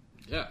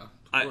 Yeah,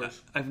 of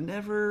course. I've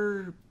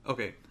never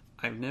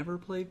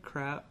played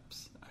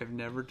craps. I've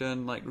never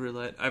done like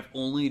roulette. I've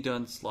only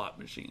done slot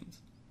machines.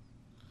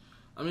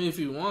 I mean, if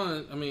you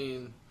want,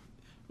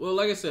 well,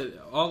 like I said,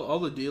 all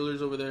the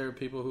dealers over there,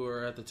 people who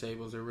are at the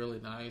tables, are really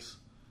nice.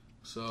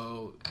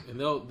 So, and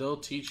they'll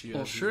teach you.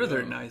 Well, sure,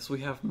 they're nice. We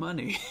have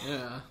money.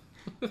 Yeah.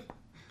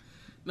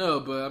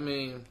 No, but I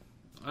mean,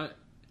 I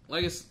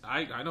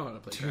know how to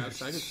play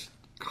craps. I just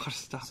gotta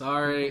stop.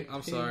 Sorry,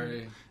 I'm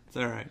sorry. It's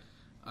all right.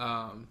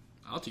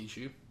 I'll teach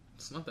you.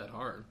 It's not that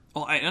hard.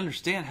 Well, I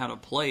understand how to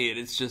play it.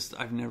 It's just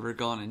I've never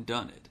gone and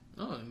done it.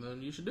 Oh,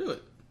 then you should do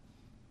it.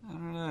 I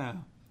don't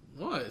know.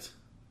 What?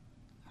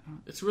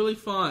 It's really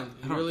fun.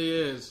 It really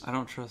is. I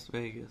don't trust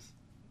Vegas.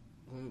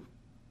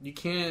 You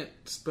can't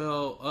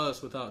spell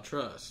us without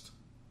trust.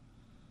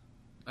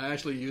 I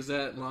actually used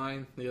that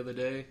line the other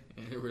day,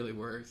 and it really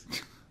works.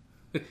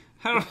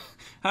 How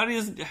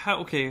does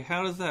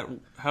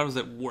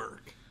that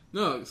work?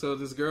 No, so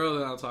this girl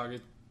that I'm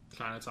talking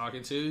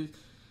to,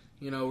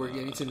 we're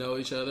getting to know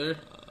each other.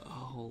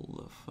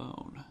 Hold the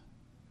phone.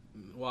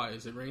 Why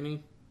is it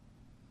ringing?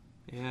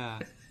 Yeah,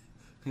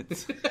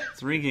 it's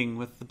ringing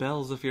with the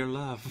bells of your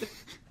love.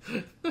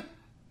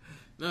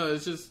 No,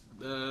 it's just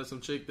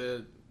some chick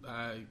that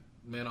I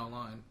met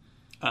online.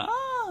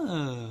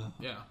 Ah,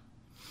 yeah,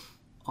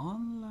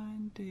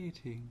 online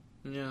dating.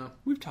 Yeah,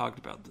 we've talked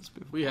about this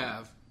before. We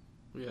have.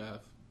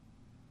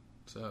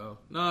 So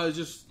no, it's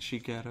just she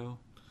ghetto.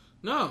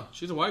 No,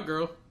 she's a white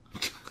girl.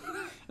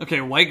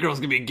 Okay, white girls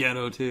can be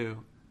ghetto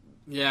too.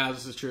 Yeah,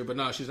 this is true, but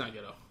no, she's not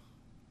ghetto.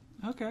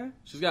 Okay,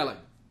 she's got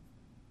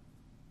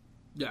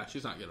yeah,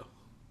 she's not ghetto.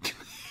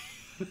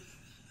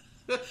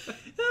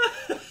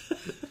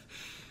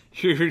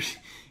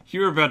 You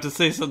were about to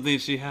say something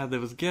she had that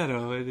was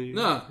ghetto.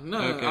 No.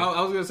 Okay.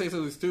 I was gonna say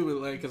something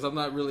stupid, because I'm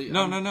not really.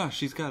 No.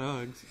 She's got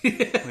Uggs.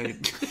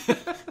 Wait.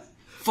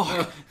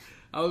 Fuck.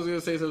 I was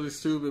gonna say something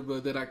stupid,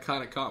 but then I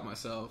kind of caught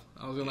myself.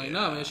 I was gonna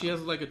no, man, she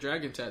has a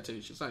dragon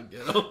tattoo. She's not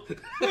ghetto.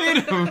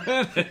 Wait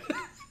a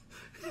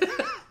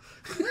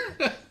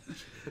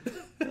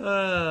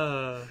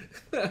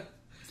minute.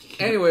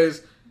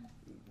 Anyways,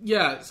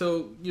 yeah.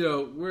 So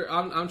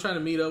I'm trying to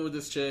meet up with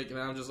this chick, and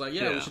I'm just like,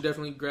 yeah, we should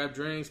definitely grab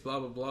drinks, blah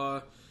blah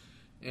blah.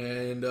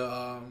 And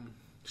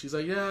she's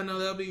like, yeah, no,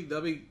 that'll be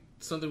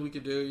something we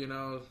could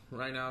do.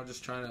 Right now,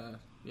 just trying to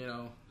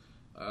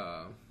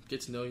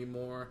get to know you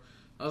more.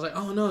 I was like,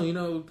 oh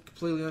no,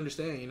 completely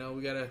understand.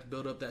 We gotta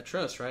build up that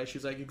trust, right?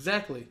 She's like,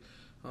 exactly.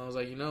 I was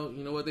like, you know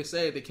what they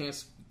say, they can't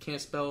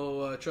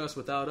spell trust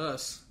without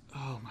us.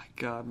 Oh my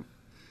god.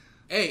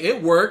 Hey,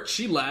 it worked.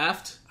 She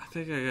laughed. I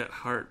think I got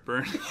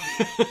heartburn.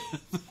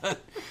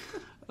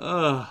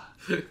 Oh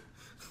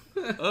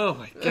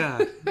my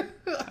god.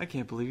 I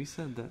can't believe you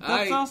said that.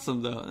 That's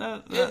awesome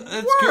though.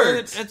 That's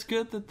good. It's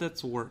good that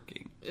that's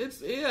working.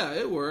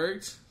 It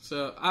worked.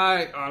 So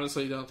I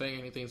honestly don't think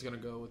anything's gonna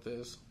go with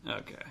this.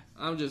 Okay.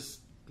 I'm just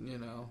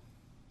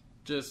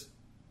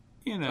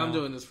I'm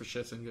doing this for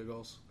shits and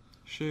giggles.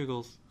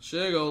 Shiggles.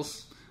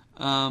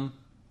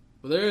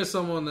 But there is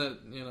someone that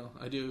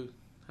I do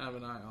have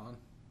an eye on.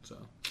 So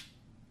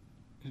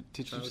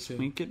did you just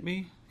wink at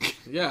me?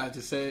 Yeah,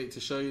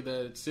 to show you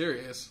that it's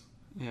serious.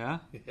 Yeah.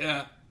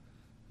 Yeah.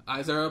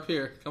 Eyes are up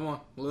here. Come on,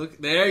 look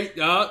there.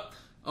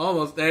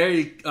 Almost. There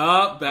you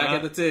back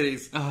at the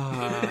titties.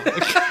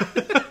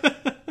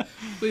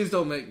 Please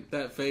don't make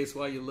that face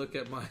while you look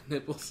at my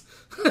nipples.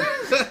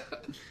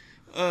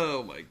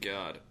 Oh my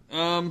god.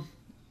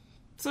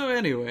 So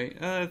anyway,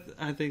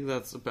 I think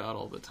that's about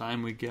all the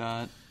time we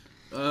got.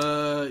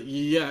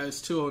 Yeah,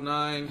 it's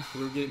 2:09.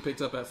 We're getting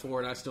picked up at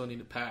 4, and I still need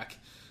to pack.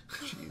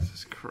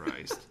 Jesus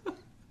Christ.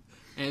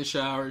 And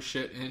shower,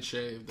 shit, and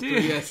shave. The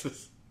Dude. 3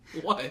 S's.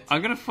 What?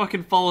 I'm gonna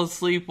fucking fall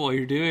asleep while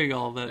you're doing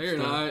all that No, you're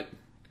stuff. not.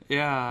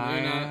 Yeah, No, I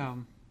you're not.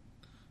 am.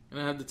 And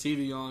I have the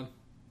TV on.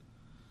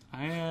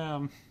 I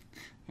am.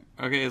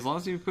 Okay, as long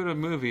as you put a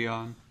movie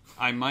on,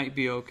 I might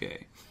be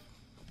okay.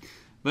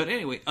 But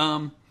anyway,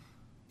 oh,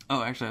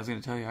 actually, I was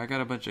gonna tell you, I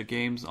got a bunch of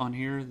games on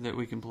here that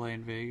we can play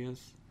in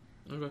Vegas.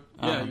 Okay.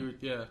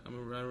 Yeah, I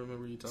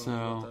remember you telling me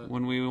about So that.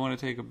 when we want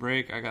to take a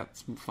break, I got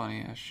some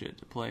funny ass shit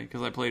to play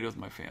because I played with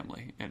my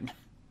family and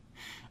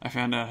I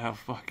found out how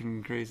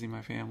fucking crazy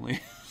my family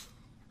is.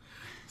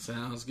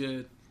 Sounds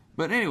good.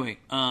 But anyway,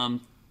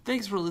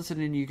 thanks for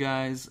listening, you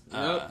guys.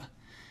 Yep.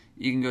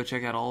 You can go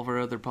check out all of our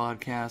other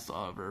podcasts,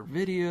 all of our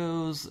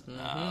videos.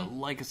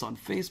 Like us on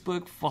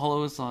Facebook,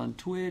 follow us on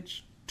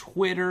Twitch,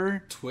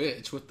 Twitter.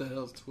 Twitch? What the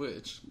hell's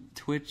Twitch?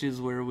 Twitch is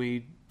where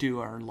we do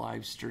our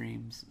live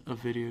streams of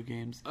video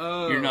games.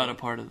 Oh. You're not a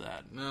part of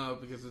that. No,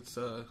 because it's,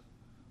 you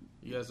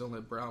guys don't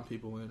let brown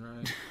people in,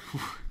 right?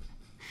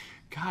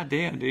 God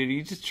damn, dude,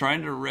 you just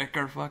trying to wreck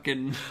our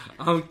fucking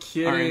I'm our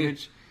kidding.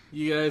 image.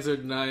 You guys are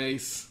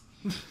nice.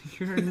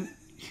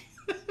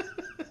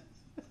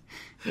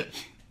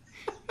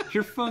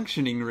 You're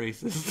functioning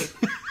racist.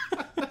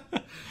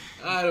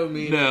 I don't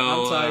mean No,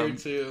 it. I'm tired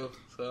too,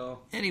 so.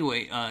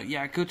 Anyway,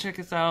 yeah, go check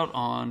us out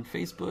on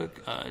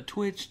Facebook,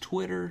 Twitch,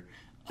 Twitter.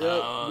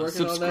 Yep,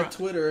 working on that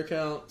Twitter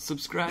account.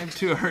 Subscribe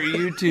to our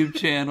YouTube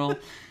channel.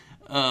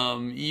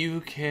 You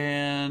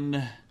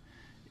can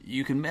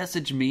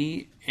message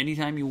me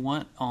anytime you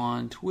want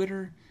on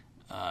Twitter.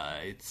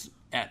 It's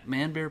at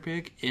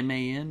manbearpig,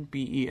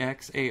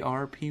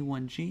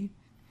 ManBexarp1G.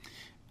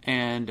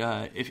 And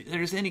if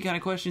there's any kind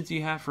of questions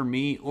you have for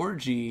me or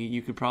G,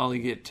 you could probably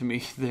get to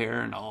me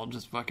there, and I'll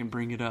just fucking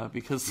bring it up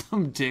because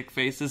some dick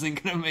face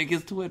isn't gonna make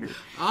his Twitter.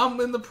 I'm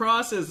in the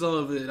process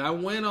of it. I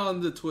went on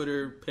the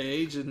Twitter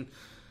page and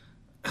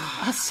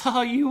I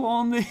saw you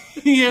on the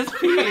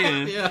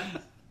ESPN.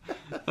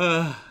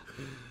 yeah.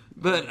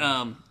 But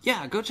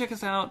yeah, go check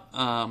us out.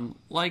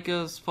 Like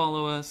us,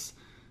 follow us.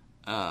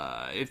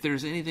 If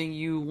there's anything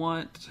you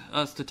want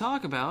us to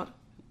talk about,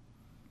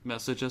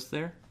 message us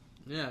there.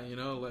 Yeah, you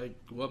know, like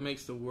what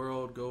makes the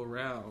world go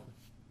round.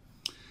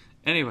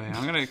 Anyway,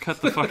 I'm gonna cut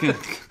the fucking.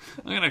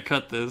 I'm gonna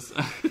cut this.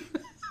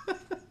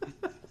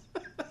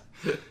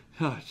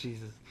 Oh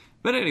Jesus!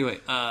 But anyway,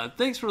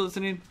 thanks for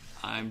listening.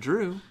 I'm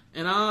Drew,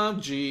 And I'm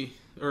G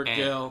or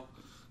Gil.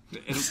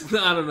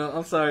 I don't know.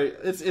 I'm sorry.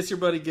 It's your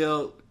buddy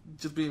Gil.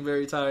 Just being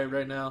very tired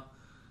right now.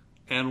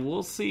 and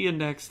we'll see you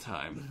next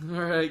time.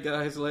 All right,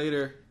 guys.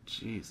 Later.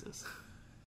 Jesus.